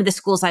one of the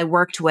schools I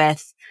worked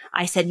with,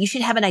 I said, you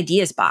should have an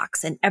ideas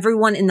box, and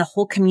everyone in the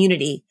whole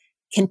community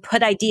can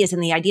put ideas in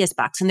the ideas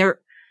box, and they're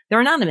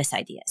anonymous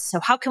ideas. So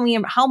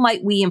how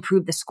might we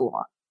improve the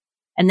school?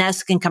 And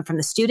this can come from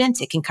the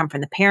students. It can come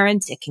from the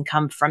parents. It can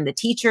come from the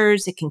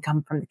teachers. It can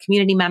come from the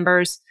community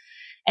members.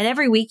 And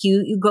every week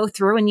you go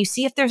through and you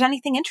see if there's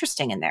anything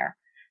interesting in there,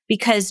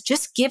 because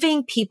just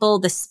giving people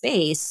the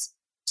space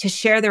to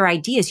share their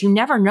ideas, you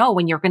never know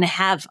when you're going to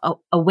have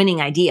a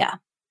winning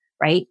idea,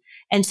 right?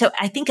 And so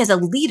I think as a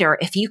leader,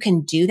 if you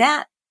can do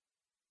that,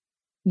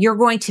 you're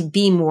going to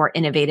be more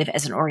innovative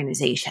as an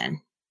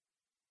organization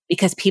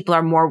because people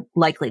are more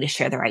likely to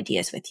share their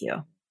ideas with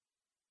you.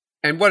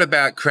 And what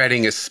about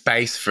creating a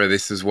space for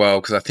this as well?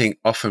 Because I think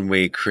often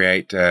we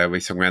talk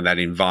around that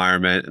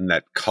environment and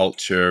that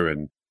culture,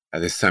 and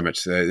there's so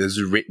much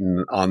there's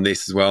written on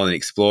this as well and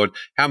explored.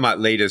 How might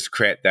leaders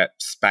create that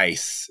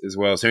space as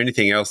well? Is there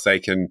anything else they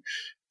can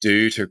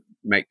do to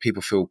make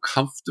people feel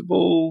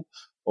comfortable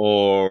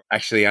or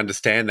actually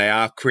understand they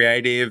are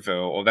creative,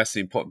 or that's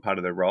an important part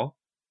of their role?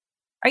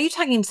 Are you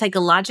talking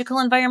psychological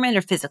environment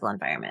or physical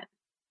environment?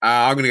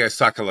 I'm going to go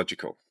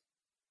psychological.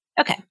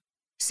 Okay.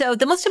 So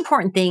the most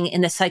important thing in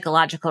the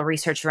psychological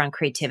research around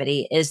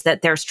creativity is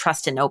that there's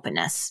trust and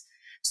openness.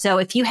 So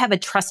if you have a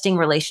trusting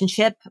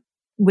relationship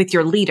with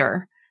your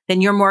leader, then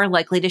you're more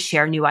likely to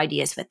share new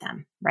ideas with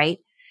them, right?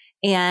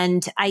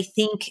 And I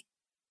think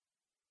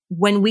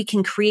when we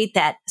can create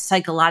that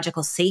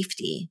psychological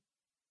safety,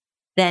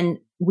 then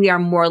we are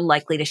more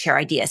likely to share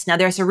ideas. Now,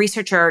 there's a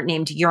researcher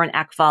named Joran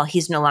Ekvall.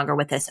 He's no longer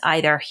with us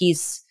either. He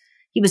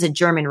was a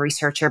German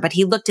researcher, but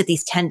he looked at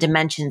these 10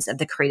 dimensions of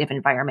the creative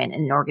environment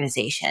in an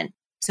organization.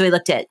 So he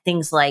looked at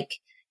things like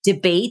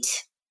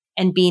debate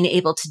and being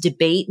able to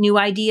debate new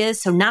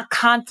ideas. So not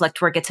conflict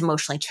where it gets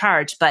emotionally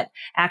charged, but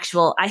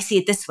actual, I see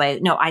it this way.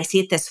 No, I see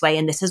it this way.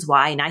 And this is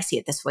why. And I see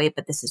it this way,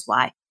 but this is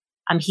why.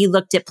 He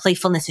looked at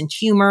playfulness and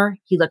humor.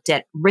 He looked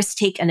at risk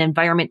take, an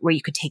environment where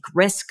you could take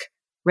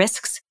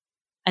risks,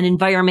 an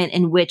environment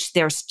in which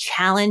there's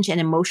challenge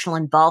and emotional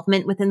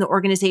involvement within the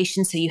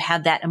organization. So you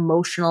have that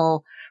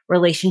emotional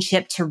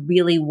relationship to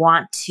really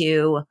want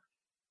to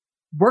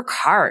work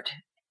hard.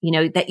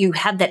 That you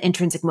have that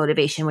intrinsic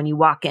motivation when you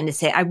walk in to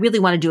say, I really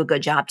want to do a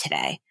good job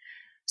today.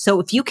 So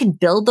if you can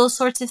build those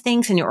sorts of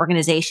things in your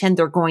organization,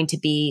 they're going to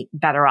be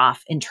better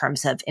off in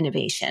terms of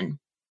innovation.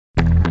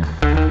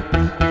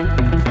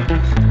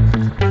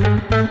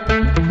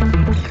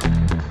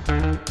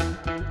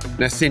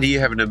 Now, Cyndi, you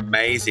have an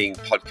amazing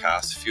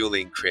podcast,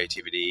 Fueling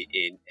Creativity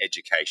in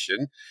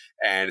Education,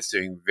 and it's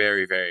doing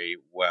very, very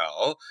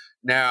well.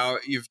 Now,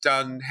 you've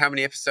done how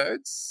many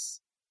episodes?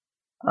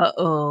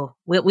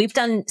 We've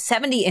done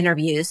 70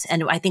 interviews,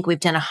 and I think we've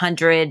done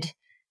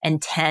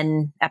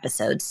 110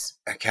 episodes.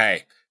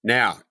 Okay.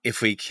 Now,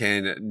 if we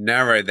can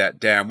narrow that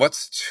down,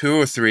 what's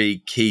 2 or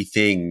 3 key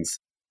things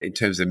in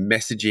terms of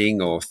messaging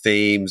or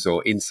themes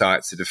or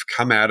insights that have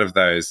come out of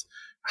those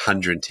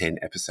 110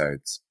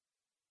 episodes?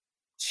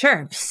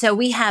 Sure. So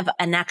we have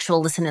an actual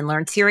listen and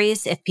learn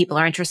series if people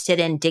are interested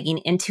in digging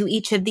into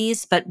each of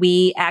these, but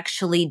we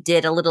actually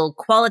did a little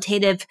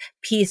qualitative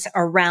piece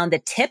around the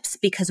tips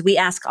because we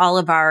ask all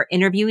of our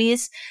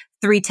interviewees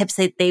 3 tips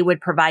that they would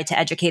provide to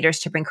educators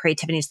to bring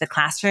creativity into the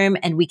classroom.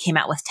 And we came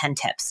out with 10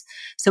 tips.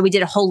 So we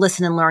did a whole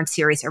listen and learn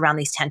series around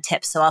these 10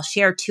 tips. So I'll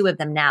share 2 of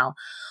them now.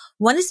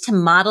 One is to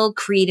model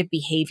creative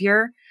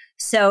behavior.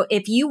 So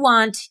if you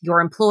want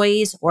your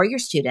employees or your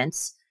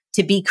students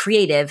to be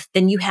creative,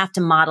 then you have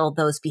to model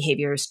those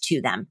behaviors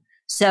to them.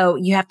 So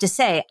you have to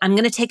say, I'm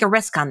going to take a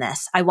risk on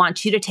this. I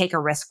want you to take a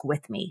risk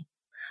with me.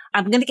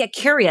 I'm going to get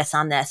curious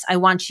on this. I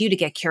want you to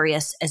get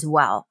curious as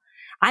well.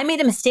 I made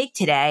a mistake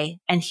today,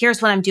 and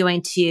here's what I'm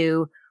doing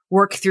to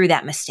work through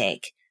that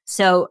mistake.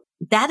 So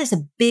that is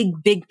a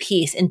big, big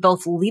piece in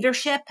both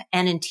leadership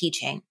and in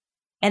teaching.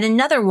 And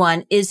another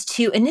one is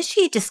to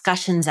initiate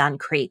discussions on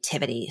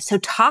creativity. So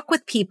talk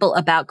with people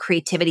about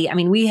creativity. I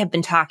mean, we have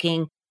been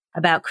talking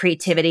about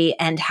creativity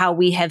and how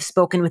we have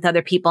spoken with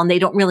other people and they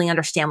don't really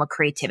understand what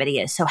creativity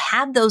is. So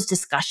have those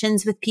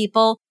discussions with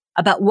people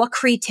about what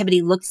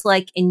creativity looks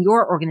like in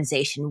your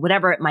organization,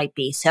 whatever it might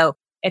be. So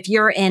if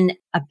you're in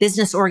a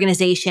business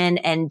organization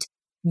and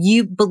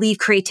you believe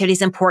creativity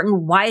is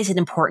important, why is it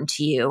important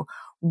to you?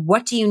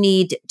 What do you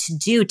need to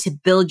do to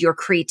build your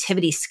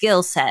creativity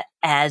skill set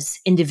as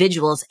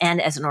individuals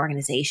and as an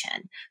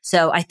organization?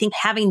 So I think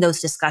having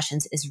those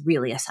discussions is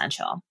really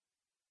essential.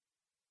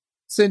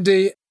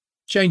 Cyndi,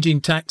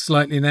 changing tack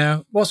slightly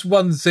now, what's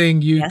one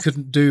thing you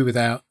couldn't do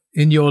without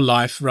in your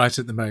life right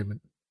at the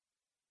moment?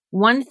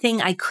 One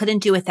thing I couldn't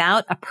do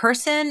without, a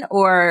person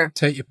or...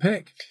 Take your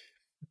pick.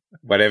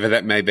 Whatever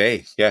that may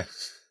be, yeah.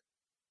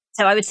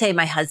 So I would say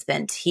my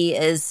husband. He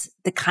is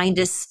the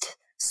kindest,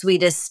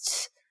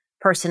 sweetest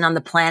person on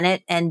the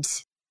planet. And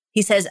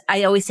he says,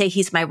 I always say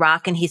he's my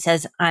rock, and he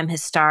says I'm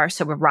his star.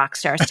 So we're rock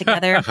stars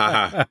together.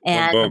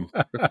 And, boom,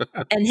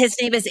 boom. And his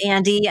name is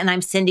Andy and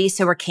I'm Cindy.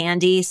 So we're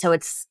Candy. So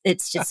it's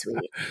just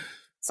sweet.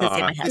 So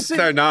my husband. It's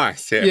so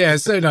nice. Yeah,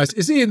 so nice.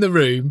 Is he in the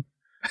room?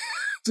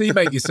 So he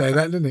make you say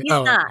that, didn't he? He's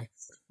not. Okay.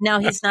 No,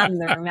 he's not in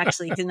the room.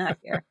 Actually, he's not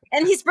here.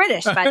 And he's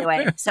British, by the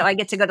way. So I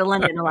get to go to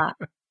London a lot.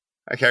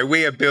 Okay,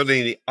 we are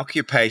building the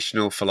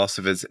Occupational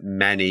Philosophers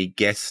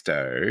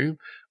Manifesto.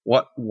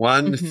 What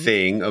one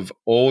thing of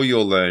all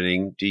your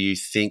learning do you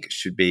think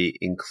should be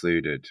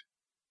included?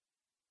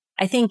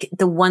 I think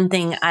the one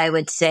thing I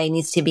would say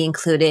needs to be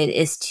included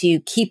is to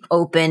keep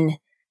open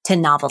to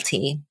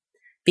novelty.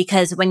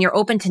 Because when you're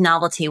open to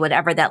novelty,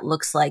 whatever that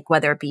looks like,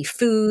 whether it be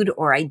food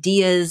or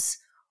ideas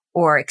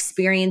or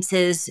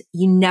experiences,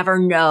 you never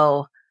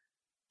know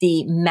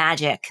the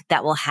magic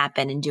that will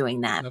happen in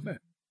doing that. Love it.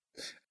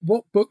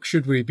 What book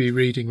should we be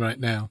reading right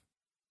now?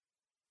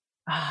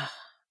 I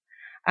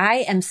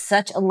am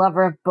such a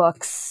lover of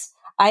books.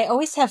 I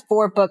always have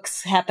 4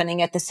 books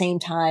happening at the same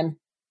time.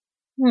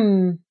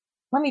 Let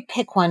me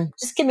pick one.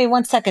 Just give me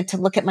 1 second to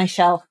look at my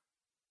shelf.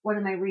 What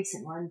are my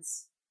recent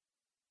ones?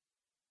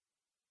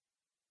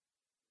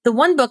 The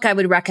one book I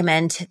would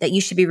recommend that you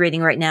should be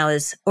reading right now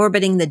is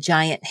Orbiting the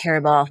Giant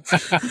Hairball.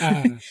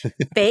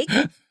 Fake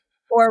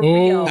or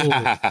real?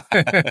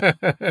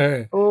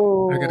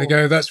 Oh. We're going to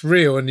go, that's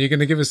real, and you're going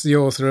to give us the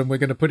author and we're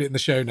going to put it in the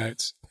show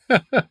notes.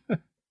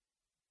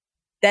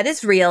 That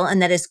is real, and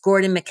that is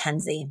Gordon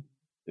MacKenzie.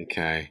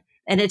 Okay.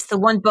 And it's the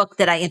one book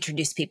that I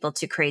introduce people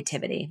to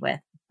creativity with.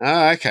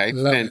 Oh, okay.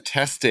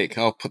 Fantastic.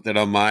 I'll put that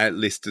on my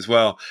list as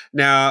well.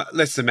 Now,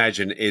 let's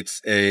imagine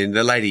it's in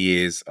the later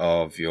years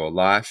of your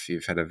life.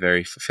 You've had a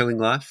very fulfilling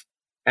life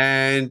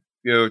and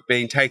you're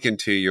being taken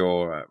to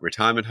your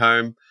retirement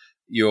home.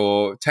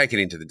 You're taken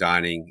into the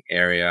dining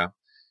area.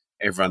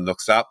 Everyone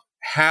looks up.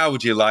 How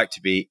would you like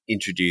to be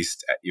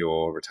introduced at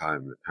your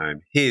retirement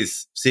home?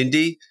 Here's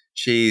Cyndi.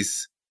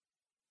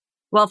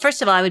 Well,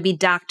 first of all, I would be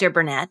Dr.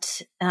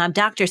 Burnett,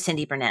 Dr.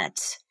 Cyndi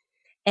Burnett.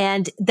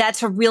 And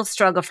that's a real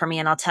struggle for me.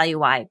 And I'll tell you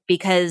why,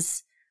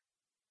 because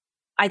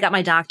I got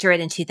my doctorate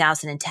in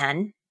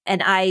 2010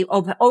 and I've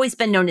always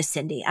been known as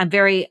Cyndi. I'm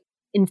very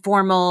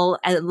informal.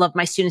 I love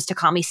my students to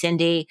call me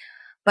Cyndi,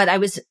 but I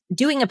was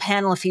doing a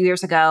panel a few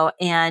years ago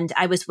and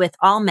I was with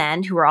all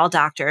men who were all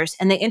doctors,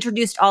 and they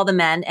introduced all the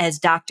men as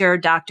doctor,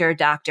 doctor,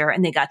 doctor.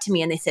 And they got to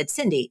me and they said,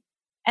 Cyndi.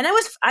 And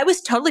I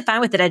was totally fine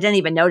with it. I didn't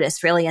even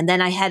notice really. And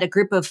then I had a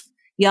group of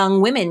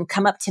young women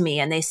come up to me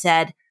and they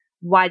said,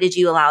 why did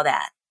you allow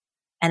that?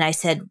 And I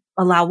said,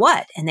 allow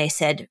what? And they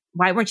said,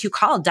 why weren't you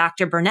called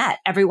Dr. Burnett?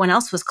 Everyone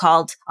else was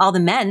called, all the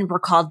men were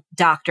called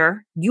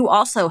doctor. You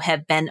also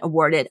have been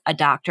awarded a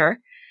doctor.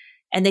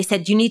 And they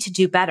said, you need to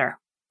do better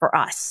for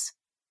us.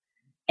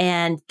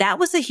 And that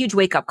was a huge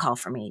wake up call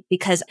for me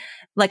because,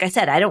 like I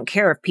said, I don't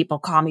care if people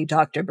call me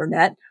Dr.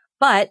 Burnett,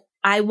 but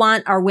I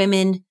want our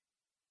women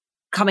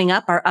coming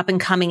up, our up and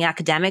coming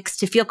academics,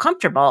 to feel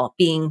comfortable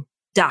being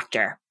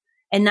doctor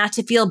and not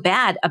to feel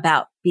bad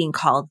about being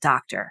called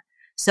doctor.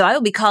 So I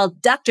will be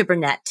called Dr.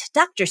 Burnett,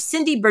 Dr.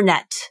 Cyndi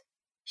Burnett.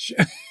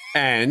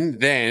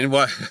 And then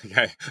what?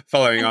 Okay,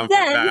 following on from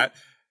that.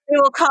 They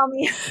will call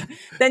me,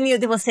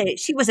 they will say,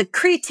 she was a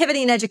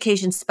creativity and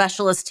education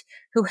specialist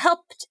who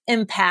helped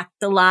impact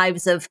the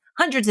lives of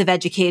hundreds of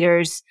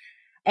educators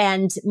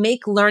and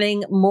make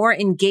learning more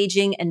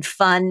engaging and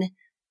fun.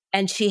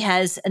 And she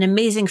has an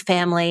amazing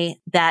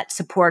family that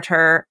support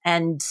her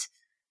and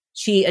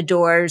she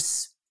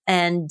adores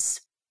and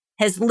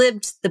has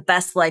lived the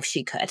best life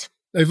she could.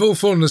 They've all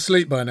fallen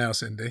asleep by now,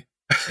 Cyndi.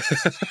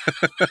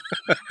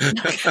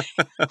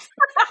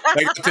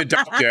 They got to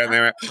doctor and they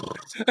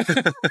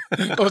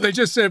went... Or they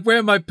just said, where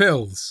are my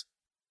pills?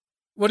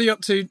 What are you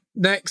up to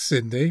next,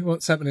 Cyndi?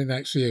 What's happening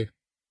next for you?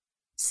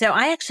 So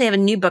I actually have a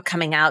new book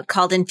coming out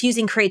called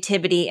Infusing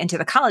Creativity into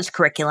the College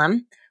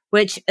Curriculum,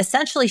 which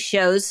essentially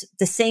shows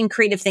the same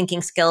creative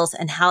thinking skills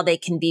and how they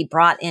can be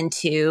brought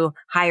into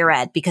higher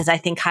ed, because I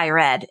think higher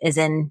ed is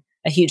in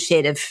a huge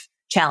state of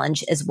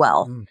challenge as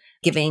well,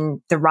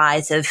 giving the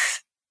rise of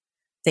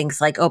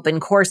things like open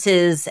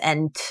courses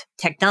and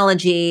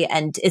technology,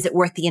 and is it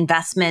worth the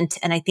investment?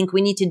 And I think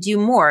we need to do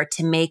more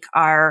to make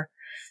our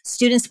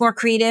students more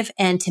creative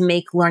and to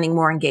make learning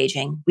more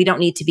engaging. We don't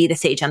need to be the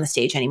sage on the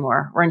stage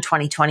anymore. We're in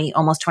 2020,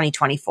 almost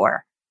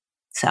 2024.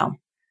 So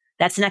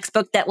that's the next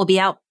book that will be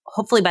out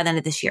hopefully by the end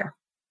of this year.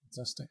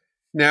 Fantastic.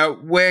 Now,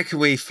 where can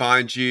we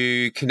find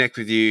you, connect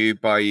with you,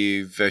 buy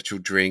you virtual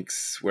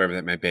drinks, wherever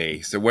that may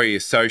be? So where are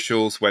your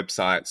socials,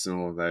 websites, and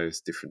all of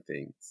those different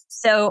things?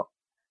 So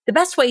the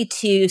best way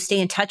to stay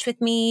in touch with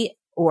me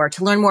or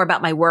to learn more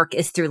about my work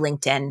is through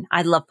LinkedIn.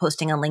 I love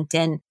posting on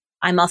LinkedIn.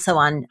 I'm also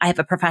I have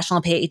a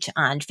professional page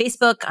on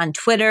Facebook, on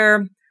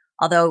Twitter.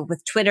 Although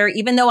with Twitter,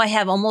 even though I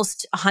have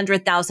almost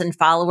 100,000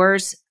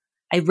 followers,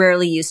 I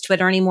rarely use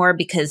Twitter anymore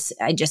because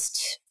I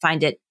just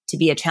find it to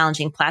be a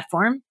challenging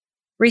platform.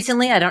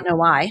 Recently, I don't know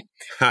why.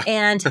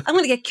 And I'm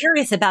going to get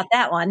curious about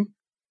that one.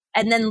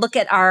 And then look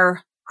at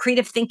our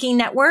Creative Thinking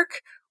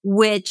Network,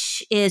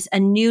 which is a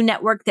new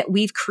network that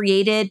we've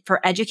created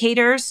for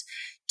educators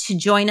to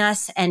join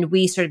us. And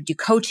we sort of do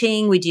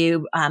coaching. We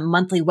do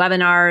monthly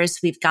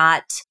webinars. We've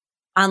got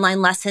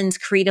online lessons,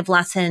 creative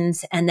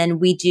lessons, and then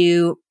we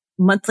do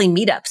monthly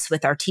meetups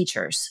with our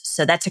teachers.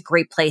 So that's a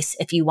great place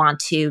if you want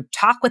to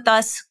talk with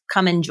us,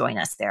 come and join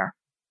us there.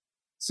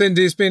 Cyndi,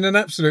 it's been an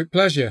absolute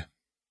pleasure.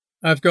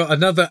 I've got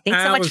another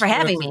Thanks so much for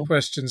having me.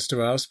 Questions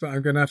to ask, but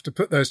I'm going to have to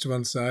put those to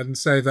one side and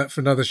save that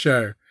for another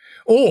show.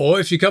 Or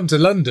if you come to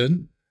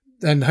London,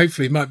 then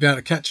hopefully might be able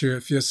to catch you.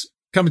 If you're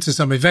coming to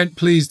some event,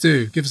 please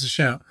do give us a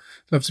shout.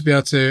 Love to be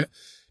able to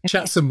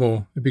chat some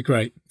more. It'd be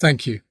great.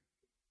 Thank you.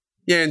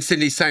 Yeah, and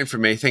Cyndi, same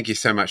from me. Thank you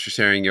so much for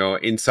sharing your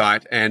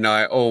insight. And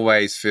I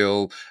always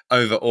feel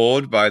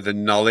overawed by the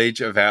knowledge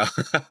of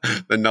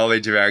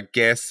our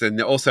guests, and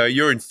also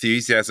your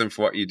enthusiasm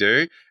for what you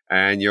do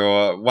and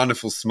your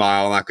wonderful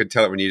smile. And I could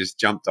tell it when you just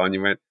jumped on.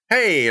 You went,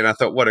 "Hey!" And I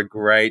thought, what a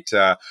great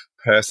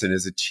person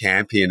as a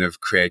champion of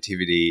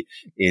creativity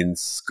in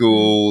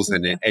schools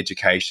and in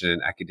education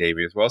and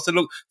academia as well. So,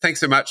 look,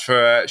 thanks so much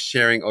for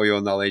sharing all your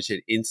knowledge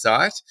and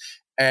insight.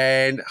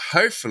 And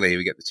hopefully,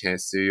 we get the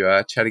chance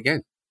to chat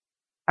again.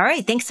 All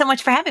right. Thanks so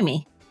much for having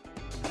me.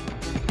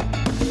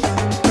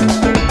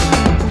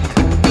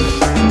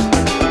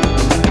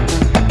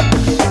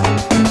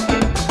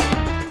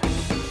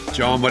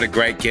 John, what a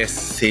great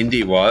guest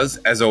Cyndi was.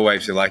 As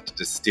always, we like to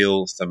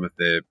distill some of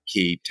the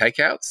key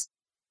takeouts.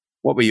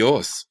 What were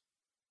yours?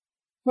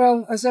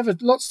 Well, as ever,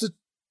 lots to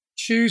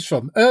choose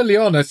from. Early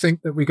on, I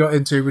think that we got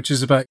into, which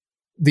is about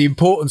the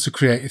importance of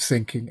creative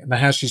thinking and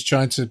how she's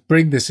trying to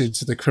bring this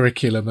into the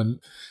curriculum and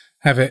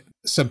have it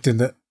something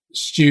that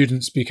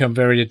students become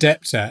very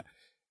adept at.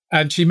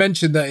 And she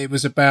mentioned that it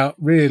was about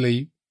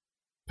really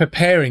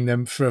preparing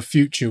them for a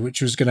future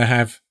which was going to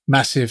have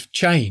massive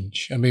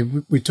change. I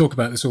mean, we talk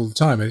about this all the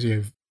time. As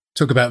you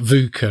talk about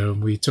VUCA,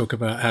 and we talk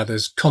about how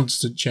there's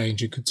constant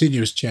change and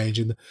continuous change,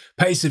 and the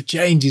pace of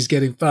change is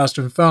getting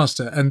faster and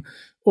faster. And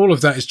all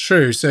of that is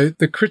true. So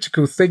the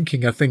critical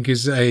thinking, I think,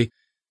 is an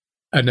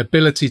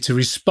ability to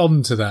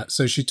respond to that.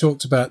 So she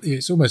talked about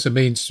it's almost a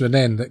means to an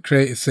end, that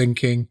creative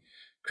thinking,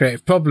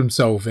 creative problem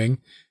solving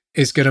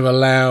is going to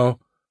allow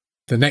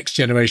the next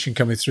generation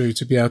coming through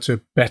to be able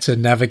to better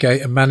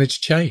navigate and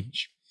manage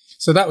change.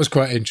 So that was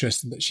quite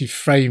interesting that she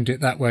framed it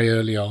that way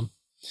early on.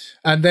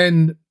 And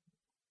then,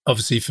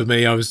 obviously, for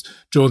me, I was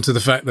drawn to the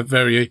fact that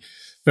very,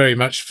 very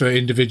much for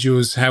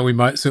individuals, how we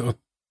might sort of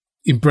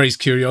embrace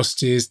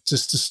curiosity is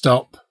just to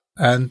stop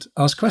and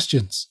ask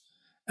questions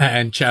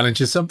and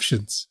challenge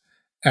assumptions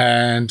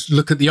and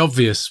look at the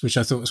obvious, which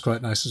I thought was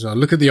quite nice as well.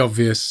 Look at the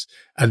obvious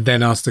and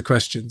then ask the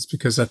questions,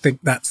 because I think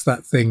that's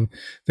that thing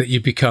that you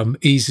become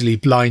easily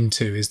blind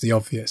to, is the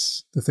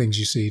obvious, the things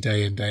you see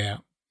day in, day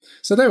out.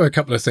 So there were a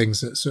couple of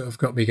things that sort of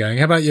got me going.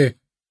 How about you?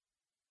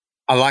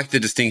 I like the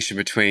distinction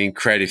between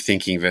creative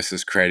thinking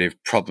versus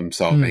creative problem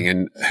solving,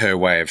 and her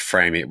way of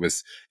framing it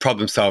was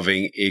problem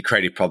solving.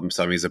 Creative problem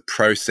solving is a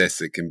process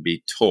that can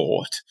be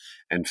taught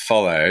and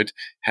followed.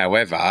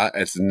 However,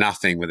 it's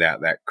nothing without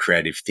that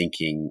creative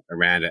thinking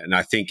around it. And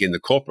I think in the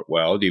corporate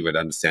world, you would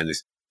understand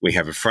this. We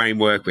have a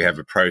framework, we have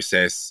a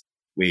process,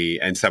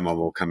 and someone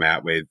will come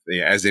out with,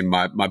 as in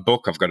my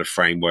book, I've got a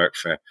framework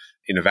for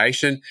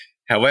innovation.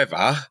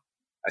 However,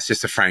 it's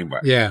just a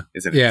framework, isn't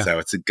it? Yeah. So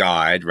it's a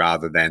guide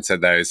rather than, so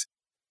those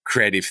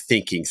creative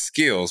thinking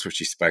skills, which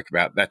you spoke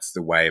about, that's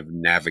the way of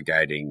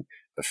navigating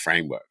the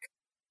framework.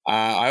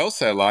 I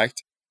also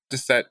liked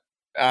just that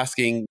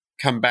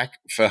come back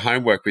for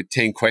homework with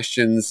 10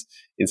 questions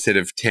instead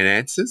of 10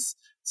 answers.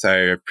 So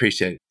I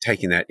appreciate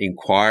taking that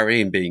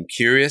inquiry and being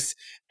curious.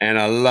 And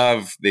I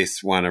love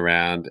this one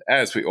around,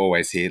 as we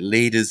always hear,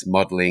 leaders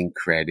modeling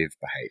creative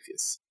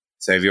behaviors.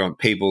 So if you want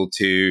people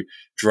to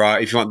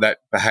drive, if you want that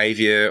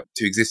behavior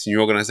to exist in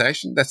your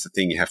organization, that's the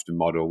thing you have to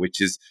model,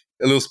 which is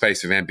a little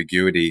space of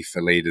ambiguity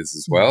for leaders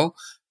as well,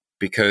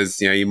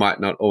 because, you might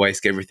not always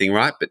get everything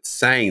right, but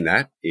saying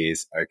that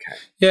is okay.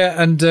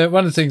 Yeah. And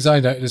one of the things I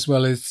noted as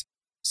well is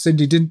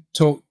Cyndi didn't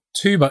talk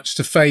too much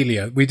to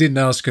failure. We didn't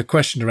ask a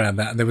question around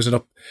that, and there was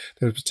a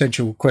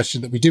potential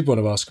question that we did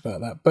want to ask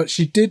about that. But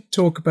she did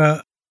talk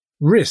about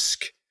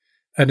risk,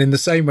 and in the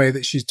same way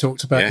that she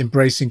talked about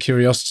embracing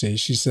curiosity,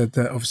 she said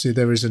that obviously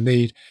there is a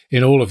need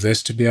in all of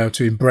this to be able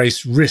to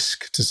embrace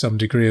risk to some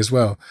degree as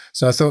well.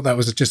 So I thought that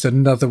was just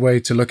another way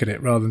to look at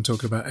it, rather than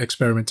talking about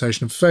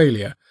experimentation and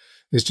failure.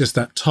 It's just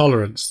that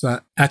tolerance,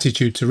 that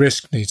attitude to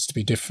risk needs to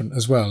be different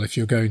as well if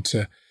you're going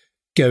to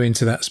go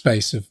into that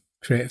space of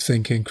creative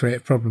thinking,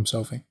 creative problem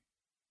solving.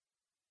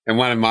 And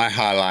one of my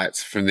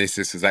highlights from this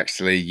was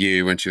actually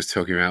you when she was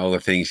talking about all the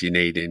things you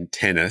need in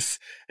tennis.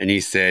 And you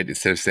said,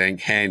 instead of saying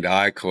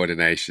hand-eye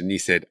coordination, you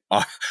said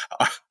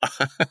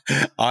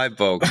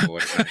eyeball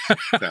coordination.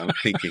 So I'm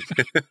thinking,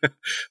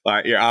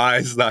 like your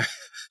eyes, like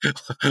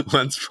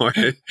one's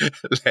pointed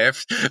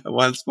left and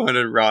one's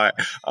pointed right.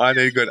 I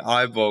need good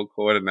eyeball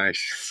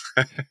coordination.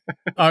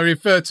 I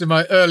refer to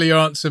my earlier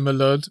answer, my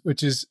lord,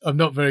 which is I'm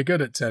not very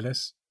good at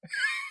tennis.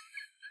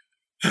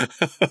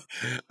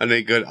 I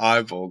need good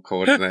eyeball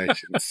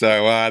coordination.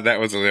 So that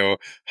was a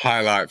little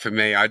highlight for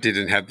me. I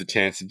didn't have the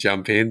chance to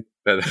jump in,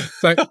 but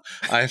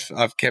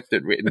I've kept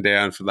it written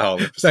down for the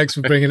whole episode. Thanks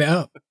for bringing it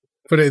up.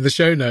 Put it in the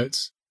show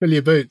notes. Fill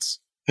your boots.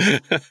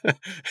 I'm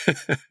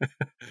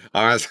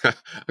going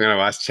to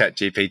ask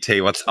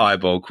ChatGPT what's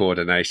eyeball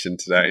coordination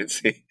today and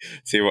see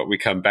what we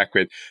come back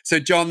with. So,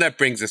 John, that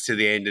brings us to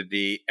the end of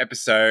the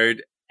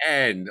episode.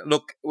 And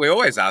look, we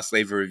always ask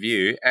leave a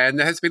review, and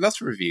there has been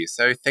lots of reviews.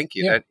 So thank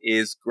you. Yeah. That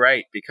is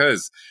great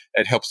because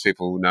it helps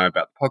people know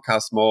about the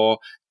podcast more.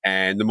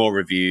 And the more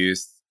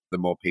reviews, the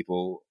more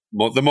people,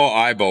 the more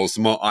eyeballs,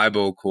 the more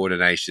eyeball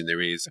coordination there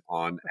is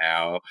on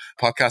our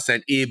podcast,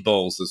 and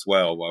earballs as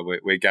well while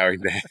we're going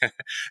there.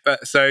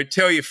 But so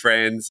tell your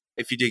friends,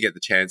 if you do get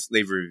the chance,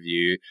 leave a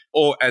review.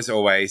 Or as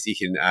always, you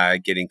can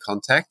get in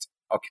contact.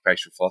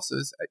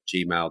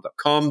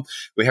 occupationalphilosophers@gmail.com.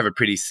 We have a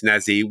pretty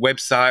snazzy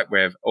website. We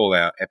have all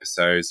our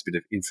episodes, a bit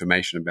of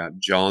information about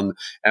John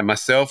and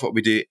myself, what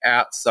we do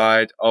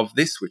outside of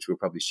this, which we'll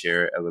probably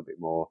share a little bit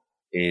more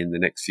in the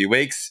next few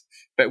weeks.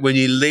 But when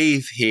you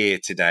leave here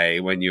today,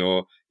 when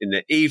you're in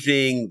the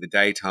evening, the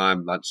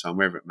daytime, lunchtime,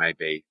 wherever it may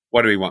be,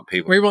 what do we want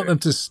people to do? We want them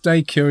to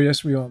stay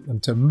curious. We want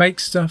them to make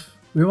stuff.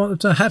 We want them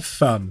to have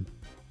fun.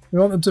 We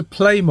want them to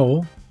play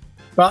more.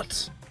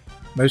 But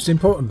most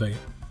importantly,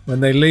 when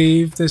they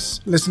leave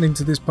listening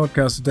to this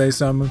podcast today,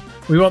 Simon,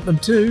 we want them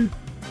to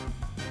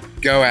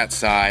go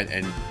outside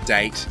and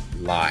date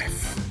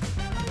life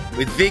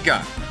with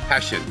vigor,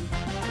 passion,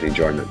 and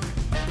enjoyment.